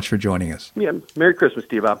 Thanks so much for joining us. Yeah, Merry Christmas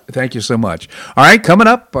to you, Bob. Thank you so much. All right, coming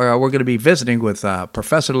up, we're going to be visiting with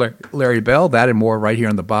Professor Larry Bell. That and more right here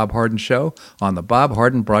on The Bob Harden Show on the Bob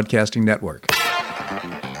Harden Broadcasting Network.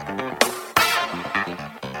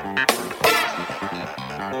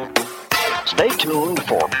 Stay tuned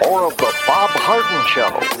for more of The Bob Harden Show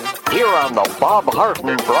here on the Bob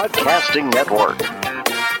Harden Broadcasting Network.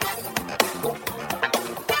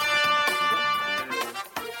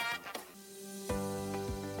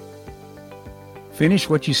 Finish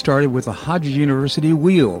what you started with a Hodges University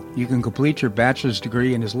Wheel. You can complete your bachelor's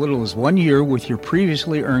degree in as little as 1 year with your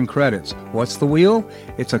previously earned credits. What's the Wheel?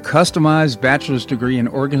 It's a customized bachelor's degree in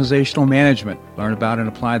organizational management. Learn about and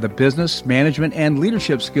apply the business, management, and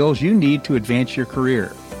leadership skills you need to advance your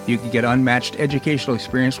career. You can get unmatched educational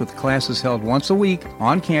experience with classes held once a week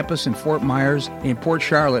on campus in Fort Myers, in Port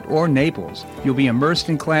Charlotte, or Naples. You'll be immersed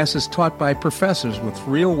in classes taught by professors with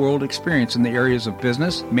real-world experience in the areas of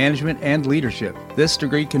business, management, and leadership. This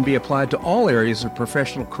degree can be applied to all areas of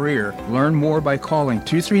professional career. Learn more by calling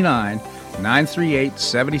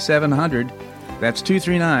 239-938-7700. That's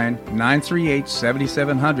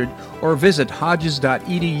 239-938-7700, or visit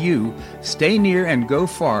hodges.edu. Stay near and go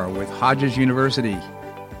far with Hodges University.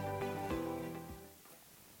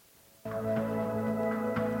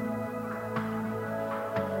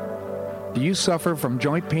 Do you suffer from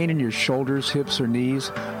joint pain in your shoulders, hips, or knees?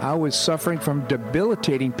 I was suffering from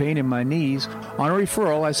debilitating pain in my knees. On a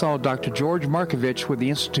referral, I saw Dr. George Markovich with the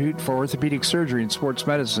Institute for Orthopedic Surgery and Sports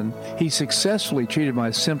Medicine. He successfully treated my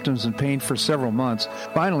symptoms and pain for several months.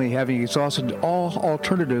 Finally, having exhausted all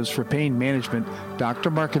alternatives for pain management, Dr.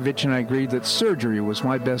 Markovich and I agreed that surgery was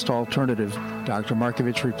my best alternative. Dr.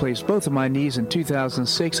 Markovich replaced both of my knees in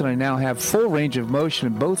 2006, and I now have full range of motion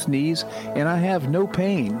in both knees, and I have no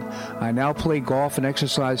pain. I now play golf and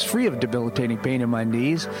exercise free of debilitating pain in my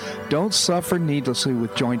knees. Don't suffer needlessly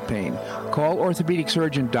with joint pain. Call orthopedic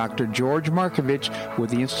surgeon Dr. George Markovich with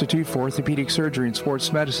the Institute for Orthopedic Surgery and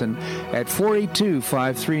Sports Medicine at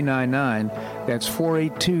 482-5399. That's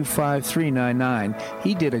 482-5399.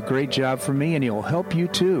 He did a great job for me, and he'll help you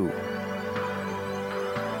too.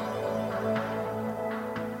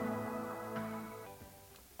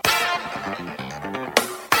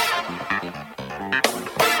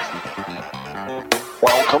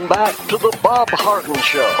 Welcome back to the Bob Harden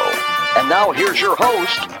Show. And now here's your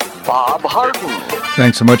host, Bob Harden.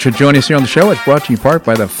 Thanks so much for joining us here on the show. It's brought to you in part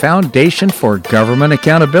by the Foundation for Government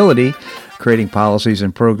Accountability, creating policies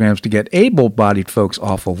and programs to get able-bodied folks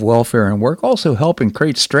off of welfare and work, also helping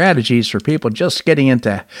create strategies for people just getting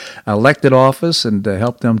into elected office and to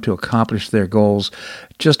help them to accomplish their goals.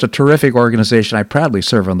 Just a terrific organization. I proudly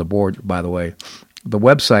serve on the board, by the way. The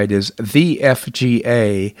website is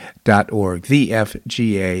thefga.org,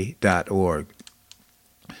 thefga.org.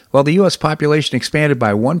 Well, the U.S. population expanded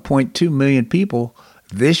by 1.2 million people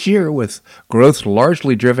this year, with growth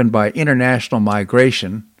largely driven by international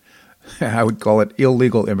migration. I would call it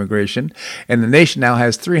illegal immigration. And the nation now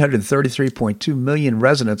has 333.2 million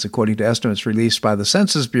residents, according to estimates released by the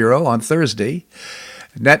Census Bureau on Thursday.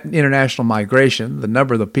 Net international migration, the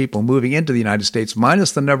number of the people moving into the United States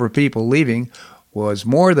minus the number of people leaving, was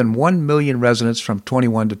more than 1 million residents from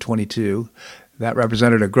 21 to 22. That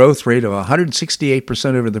represented a growth rate of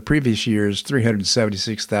 168% over the previous year's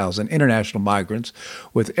 376,000 international migrants,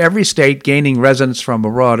 with every state gaining residents from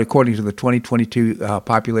abroad, according to the 2022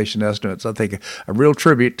 population estimates. I think a real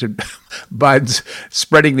tribute to Biden's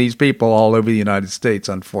spreading these people all over the United States,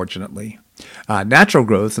 unfortunately. Natural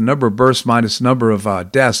growth, the number of births minus number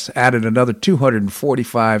of deaths, added another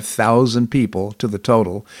 245,000 people to the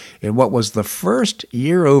total in what was the first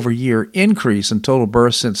year-over-year increase in total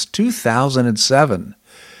births since 2007.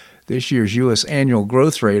 This year's U.S. annual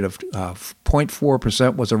growth rate of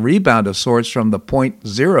 0.4% was a rebound of sorts from the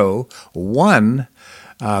 0.01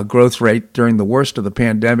 growth rate during the worst of the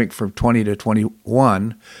pandemic from 20 to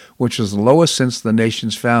 21, which was the lowest since the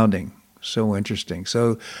nation's founding. So interesting.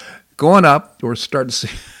 So going up, we're starting to see,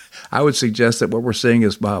 I would suggest that what we're seeing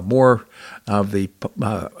is more of the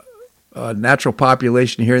natural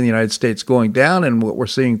population here in the United States going down, and what we're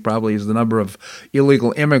seeing probably is the number of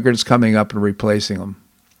illegal immigrants coming up and replacing them,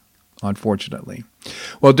 unfortunately.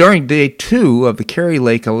 Well, during day 2 of the Kerry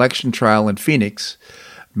Lake election trial in Phoenix,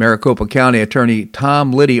 Maricopa County Attorney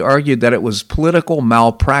Tom Liddy argued that it was political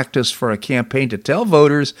malpractice for a campaign to tell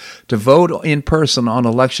voters to vote in person on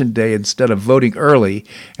Election Day instead of voting early,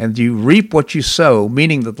 and you reap what you sow,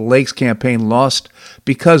 meaning that the Lakes campaign lost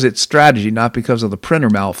because its strategy, not because of the printer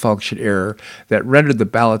malfunction error that rendered the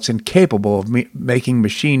ballots incapable of making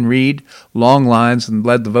machine read long lines and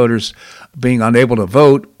led the voters being unable to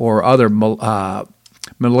vote, or other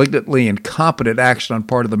malignantly incompetent action on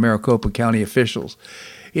part of the Maricopa County officials.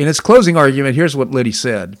 In his closing argument, here's what Liddy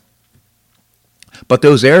said. But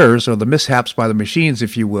those errors, or the mishaps by the machines,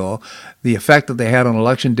 if you will, the effect that they had on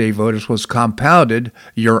Election Day voters was compounded,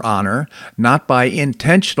 Your Honor, not by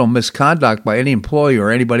intentional misconduct by any employee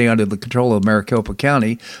or anybody under the control of Maricopa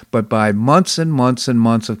County, but by months and months and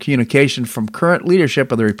months of communication from current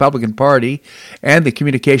leadership of the Republican Party and the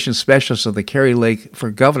communications specialists of the Kari Lake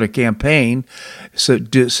for Governor campaign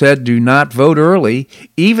said do not vote early.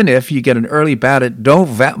 Even if you get an early ballot,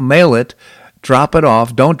 don't mail it. Drop it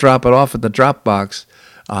off. Don't drop it off at the drop box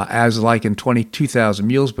as like in 22,000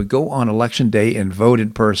 Mules, but go on Election Day and vote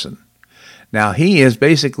in person. Now, he is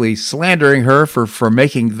basically slandering her for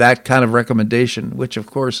making that kind of recommendation, which, of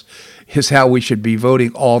course, is how we should be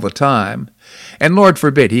voting all the time. And Lord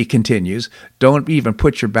forbid, he continues, don't even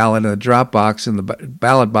put your ballot in the drop box, in the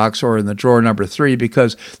ballot box, or in the drawer number 3,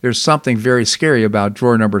 because there's something very scary about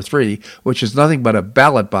drawer number 3, which is nothing but a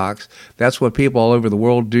ballot box. That's what people all over the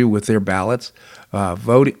world do with their ballots,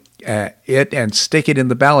 vote it and stick it in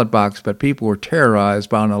the ballot box, but people were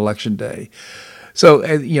terrorized on Election Day. So,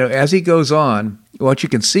 as he goes on, what you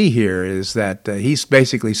can see here is that he's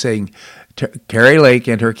basically saying Kari Lake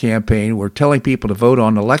and her campaign were telling people to vote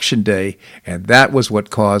on Election Day, and that was what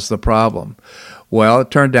caused the problem. Well,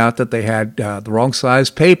 it turned out that they had the wrong size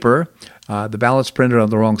paper, the ballots printed on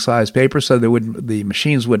the wrong size paper, so the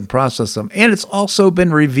machines wouldn't process them. And it's also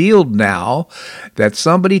been revealed now that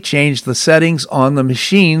somebody changed the settings on the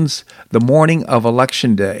machines the morning of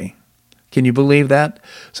Election Day. Can you believe that?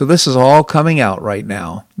 So this is all coming out right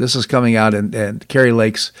now. This is coming out in Kari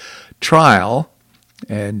Lake's trial,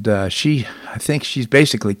 and I think she's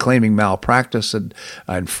basically claiming malpractice and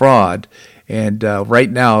fraud. And right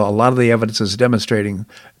now, a lot of the evidence is demonstrating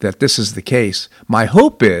that this is the case. My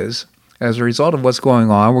hope is, as a result of what's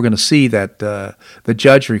going on, we're going to see that the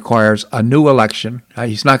judge requires a new election.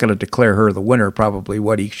 He's not going to declare her the winner. Probably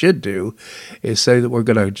what he should do is say that we're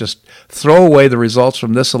going to just throw away the results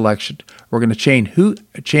from this election. We're going to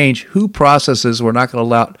change who processes. We're not going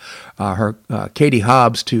to allow Katie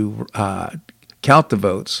Hobbs to count the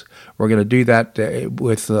votes. We're going to do that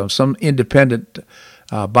with some independent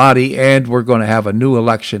body, and we're going to have a new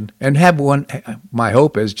election and have one. My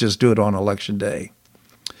hope is just do it on Election Day.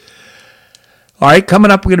 All right, coming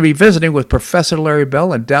up, we're going to be visiting with Professor Larry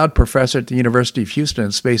Bell, endowed professor at the University of Houston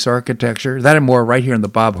in space architecture. That and more right here on The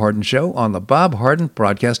Bob Harden Show on the Bob Harden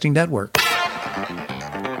Broadcasting Network.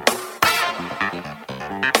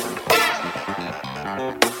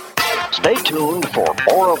 Stay tuned for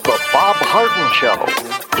more of The Bob Harden Show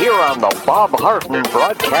here on the Bob Harden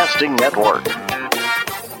Broadcasting Network.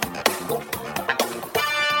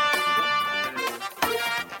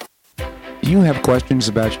 Do you have questions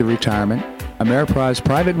about your retirement? Ameriprise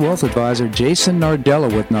Private Wealth Advisor Jason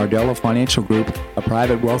Nardella with Nardella Financial Group, a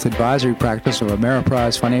private wealth advisory practice of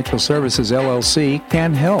Ameriprise Financial Services, LLC,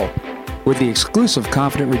 can help. With the exclusive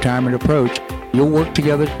Confident Retirement approach, you'll work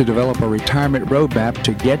together to develop a retirement roadmap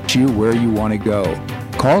to get you where you want to go.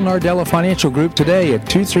 Call Nardella Financial Group today at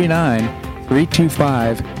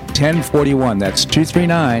 239-325-1041. That's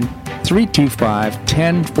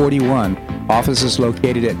 239-325-1041. Office is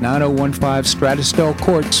located at 9015 Stratosdale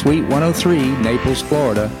Court, Suite 103, Naples,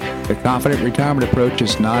 Florida. The Confident Retirement approach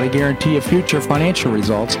is not a guarantee of future financial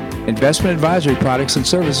results. Investment advisory products and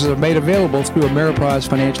services are made available through Ameriprise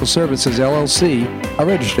Financial Services, LLC, a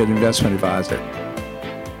registered investment advisor.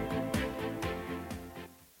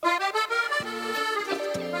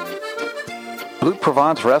 Blue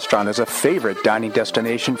Provence Restaurant is a favorite dining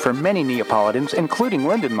destination for many Neapolitans, including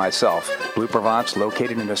Linda and myself. Blue Provence,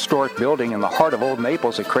 located in a historic building in the heart of Old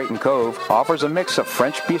Naples at Creighton Cove, offers a mix of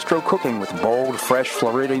French bistro cooking with bold, fresh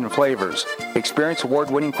Floridian flavors. Experience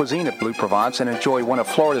award-winning cuisine at Blue Provence and enjoy one of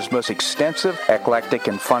Florida's most extensive, eclectic,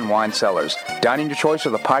 and fun wine cellars. Dining your choice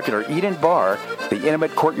of the popular Eat-In Bar, the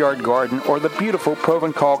intimate Courtyard Garden, or the beautiful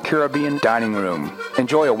Provencal Caribbean Dining Room.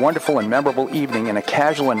 Enjoy a wonderful and memorable evening in a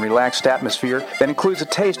casual and relaxed atmosphere that includes a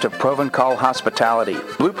taste of Provencal hospitality.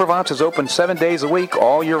 Blue Provence is open 7 days a week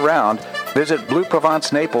all year round. Visit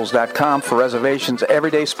BlueProvenceNaples.com for reservations,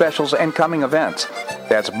 everyday specials, and coming events.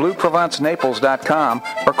 That's BlueProvenceNaples.com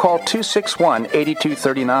or call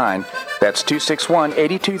 261-8239. That's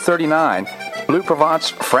 261-8239. Blue Provence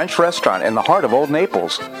French restaurant in the heart of Old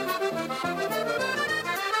Naples.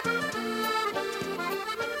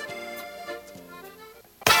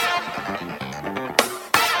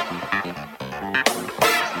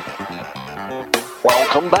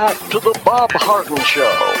 Welcome back to the Bob Harden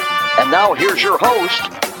Show. And now here's your host,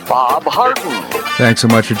 Bob Harden. Thanks so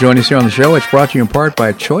much for joining us here on the show. It's brought to you in part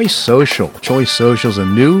by Choice Social. Choice Social is a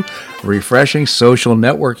new, refreshing social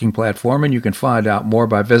networking platform, and you can find out more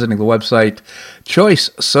by visiting the website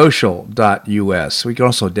choicesocial.us. We can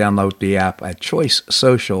also download the app at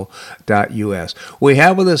choicesocial.us. We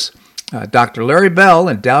have with us Dr. Larry Bell,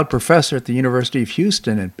 endowed professor at the University of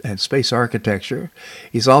Houston in space architecture.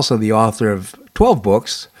 He's also the author of 12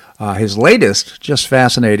 books. His latest, just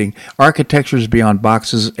fascinating, Architectures Beyond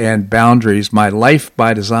Boxes and Boundaries, My Life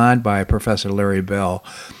by Design by Professor Larry Bell.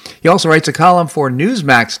 He also writes a column for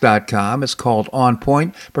Newsmax.com. It's called On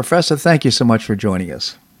Point. Professor, thank you so much for joining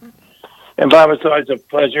us. And Bob, it's always a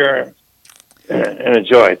pleasure and a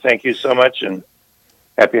joy. Thank you so much, and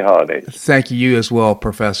happy holidays. Thank you as well,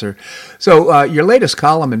 Professor. So your latest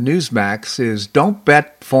column in Newsmax is Don't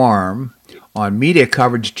Bet Farm on media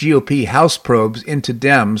coverage GOP House probes into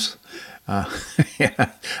Dems. Yeah,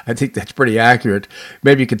 I think that's pretty accurate.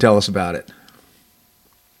 Maybe you could tell us about it.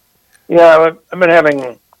 Yeah, I've been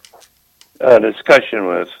having a discussion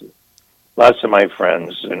with lots of my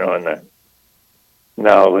friends, and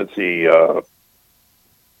now with the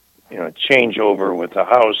changeover with the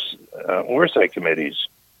House oversight committees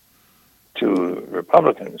to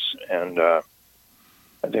Republicans, and I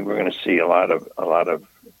think we're going to see a lot of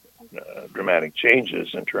dramatic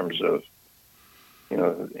changes in terms of,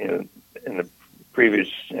 in the previous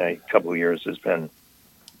couple of years, there's been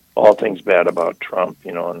all things bad about Trump,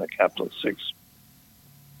 and the Capitol 6,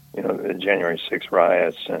 the January 6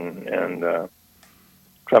 riots, and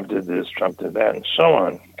Trump did this, Trump did that, and so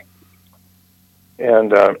on.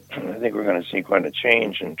 And I think we're going to see quite a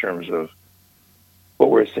change in terms of what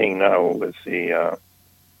we're seeing now with the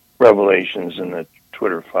revelations in the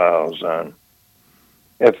Twitter files on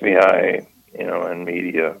FBI, and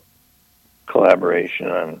media collaboration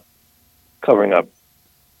on covering up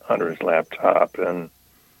Hunter's laptop, and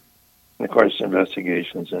of course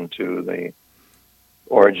investigations into the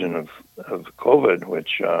origin of COVID,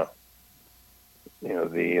 which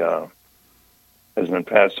has been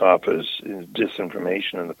passed off as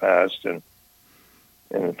disinformation in the past, and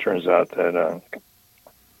it turns out that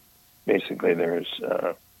basically there's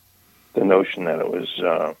the notion that it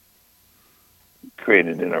was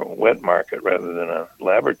created in a wet market rather than a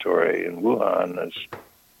laboratory in Wuhan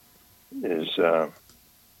is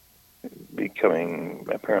becoming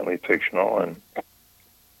apparently fictional, and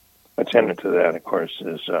attendant to that, of course,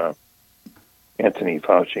 is Anthony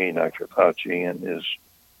Fauci, Dr. Fauci, and his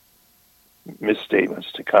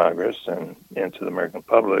misstatements to Congress and to the American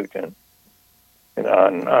public, and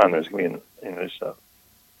on and on. There's going to be there's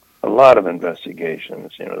a lot of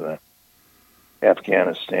investigations. The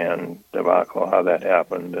Afghanistan debacle, how that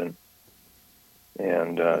happened, and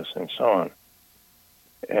so on.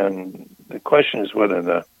 And the question is whether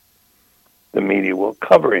the media will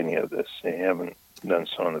cover any of this. They haven't done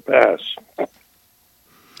so in the past.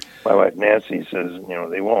 My wife Nancy says,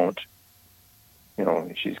 they won't.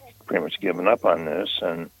 She's pretty much given up on this,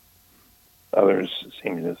 and others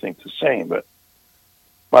seem to think the same. But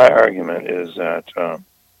my argument is that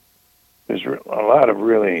there's a lot of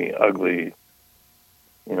really ugly,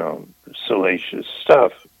 salacious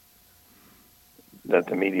stuff that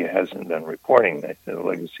the media hasn't been reporting, the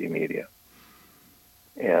legacy media.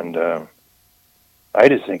 And I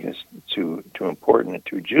just think it's too important and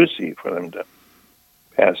too juicy for them to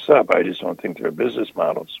pass up. I just don't think their business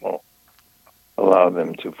models will allow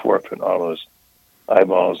them to forfeit all those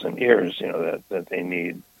eyeballs and ears, that they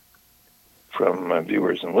need from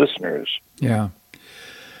viewers and listeners. Yeah.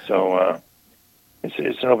 So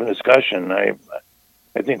it's an open discussion.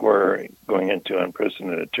 I think we're going into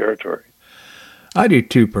unprecedented territory. I do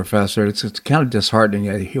too, Professor. It's kind of disheartening.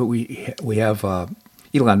 We have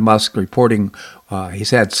Elon Musk reporting. He's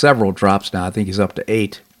had several drops now. I think he's up to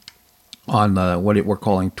 8 on what we're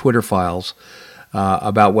calling Twitter files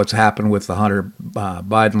about what's happened with the Hunter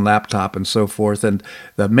Biden laptop and so forth. And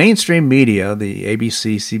the mainstream media, the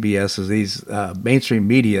ABC, CBS, these mainstream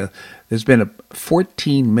media, there's been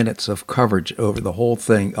 14 minutes of coverage over the whole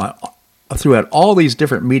thing throughout all these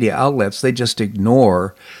different media outlets. They just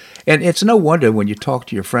ignore. And it's no wonder when you talk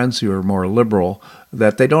to your friends who are more liberal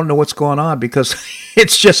that they don't know what's going on because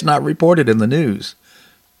it's just not reported in the news.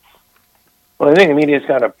 Well, I think the media's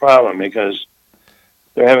got a problem because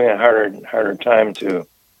they're having a harder time to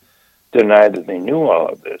deny that they knew all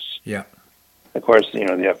of this. Yeah. Of course, the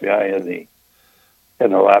FBI had the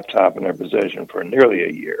had a laptop in their possession for nearly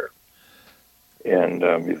a year, and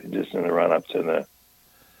just in the run up to the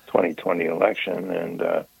 2020 election, and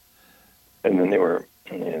then they were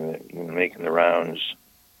making the rounds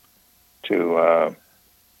to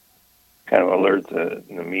kind of alert the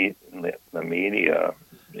media.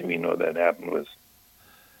 We know that happened with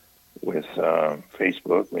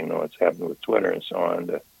Facebook. We know it's happened with Twitter and so on,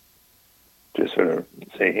 to sort of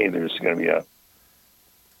say, hey, there's going to be a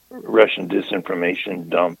Russian disinformation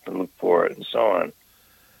dump and look for it and so on,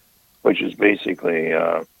 which is basically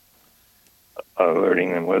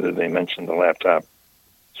alerting them whether they mentioned the laptop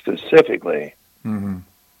specifically. Mm-hmm.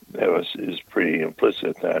 That is pretty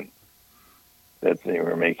implicit that they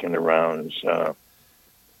were making the rounds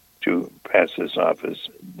to pass this off as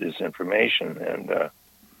disinformation, and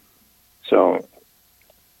so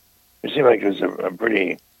it seemed like it was a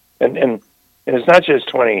pretty and it's not just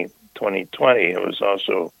 2020. It was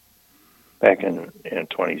also back in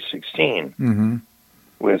 2016 mm-hmm.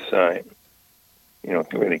 with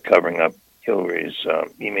really covering up Hillary's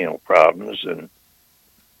email problems, and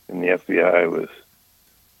the FBI with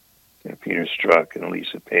Peter Strzok and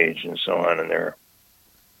Lisa Page and so on, and their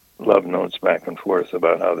love notes back and forth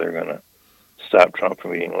about how they're going to stop Trump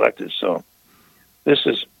from being elected. So this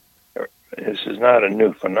is not a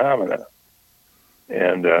new phenomenon,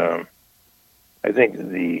 and I think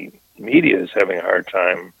the media is having a hard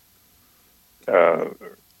time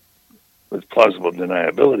with plausible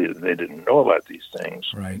deniability that they didn't know about these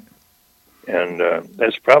things. Right. And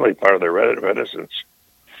that's probably part of their reticence.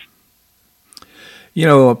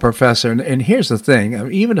 Professor, and here's the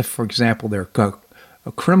thing. Even if, for example, there are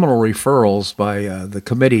criminal referrals by the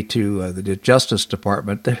committee to the Justice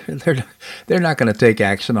Department, they're not going to take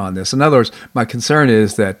action on this. In other words, my concern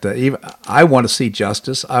is that even I want to see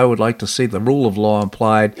justice. I would like to see the rule of law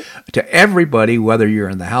applied to everybody, whether you're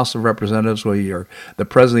in the House of Representatives, whether you're the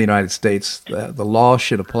President of the United States. The law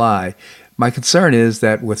should apply. My concern is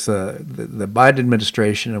that with the Biden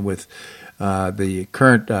administration and with the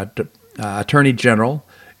current Attorney General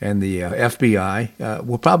and the FBI,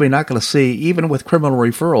 we're probably not going to see, even with criminal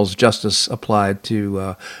referrals, justice applied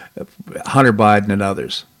to Hunter Biden and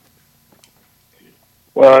others.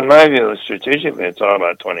 Well, in my view, strategically, it's all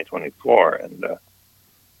about 2024,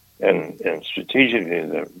 and strategically,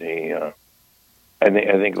 I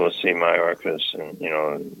think we'll see Mayorkas and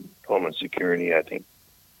Homeland Security. I think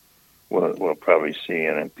we'll probably see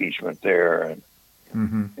an impeachment there, and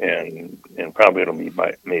mm-hmm. and probably it'll be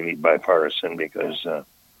maybe bipartisan, because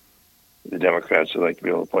the Democrats would like to be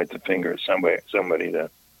able to point the finger at somebody to,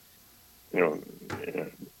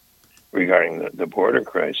 regarding the border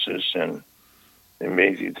crisis and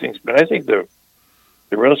maybe things. But I think the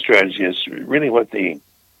real strategy is really what the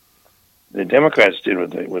Democrats did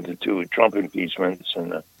with the two Trump impeachments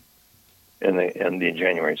and the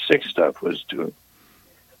January 6th stuff, was to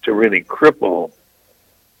really cripple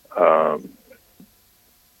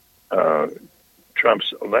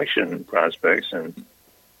Trump's election prospects and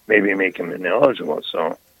maybe make him ineligible.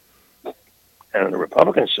 So, and on the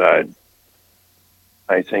Republican side,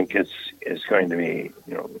 I think it's going to be,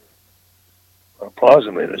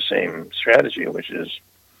 plausibly the same strategy, which is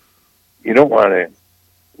you don't want to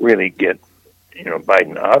really get,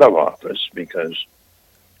 Biden out of office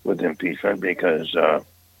with impeachment, because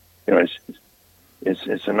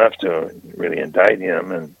it's enough to really indict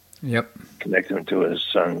him and connect him to his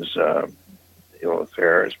son's ill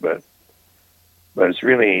affairs, but it's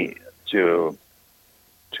really to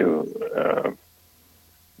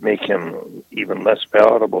make him even less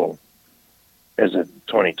palatable as a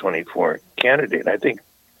 2024 candidate. I think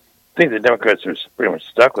the Democrats are pretty much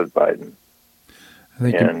stuck with Biden,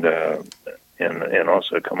 and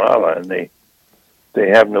also Kamala, and they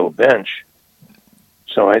have no bench.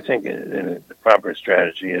 So I think the proper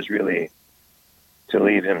strategy is really to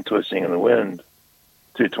leave him twisting in the wind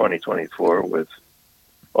through 2024 with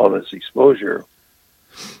all this exposure,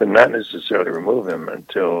 but not necessarily remove him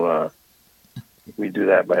until we do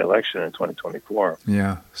that by election in 2024.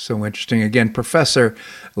 Yeah, so interesting. Again, Professor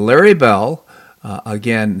Larry Bell,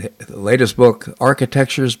 again, the latest book,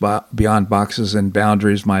 Architectures Beyond Boxes and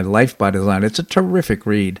Boundaries, My Life by Design. It's a terrific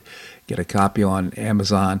read. Get a copy on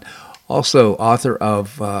Amazon. Also, author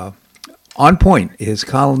of On Point, his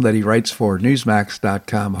column that he writes for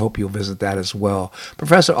Newsmax.com. I hope you'll visit that as well.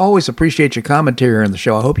 Professor, always appreciate your commentary on the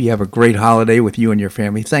show. I hope you have a great holiday with you and your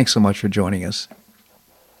family. Thanks so much for joining us.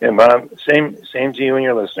 And Bob, same to you and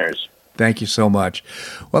your listeners. Thank you so much.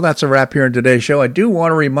 Well, that's a wrap here in today's show. I do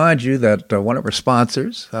want to remind you that one of our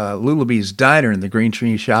sponsors, Lulabee's Diner in the Green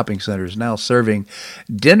Tree Shopping Center, is now serving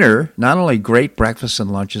dinner, not only great breakfasts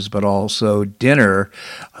and lunches, but also dinner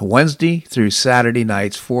Wednesday through Saturday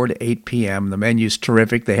nights, 4 to 8 p.m. The menu's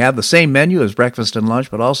terrific. They have the same menu as breakfast and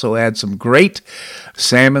lunch, but also add some great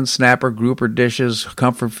salmon, snapper, grouper dishes,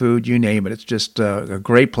 comfort food, you name it. It's just a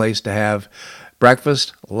great place to have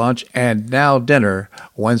breakfast, lunch, and now dinner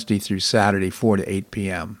Wednesday through Saturday, 4 to 8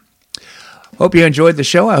 p.m. Hope you enjoyed the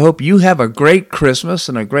show. I hope you have a great Christmas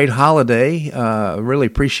and a great holiday. Really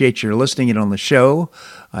appreciate your listening in on the show.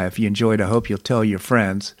 If you enjoyed, I hope you'll tell your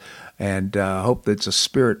friends. And hope that it's a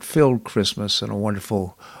spirit-filled Christmas and a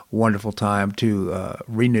wonderful, wonderful time to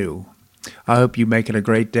renew. I hope you make it a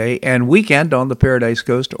great day and weekend on the Paradise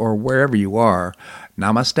Coast or wherever you are.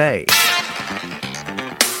 Namaste.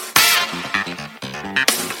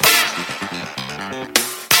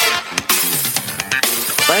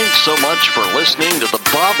 Thanks so much for listening to The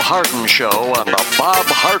Bob Harden Show on the Bob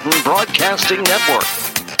Harden Broadcasting Network.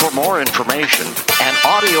 For more information and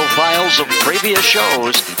audio files of previous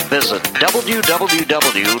shows, visit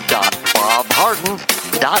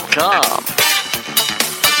www.bobharden.com.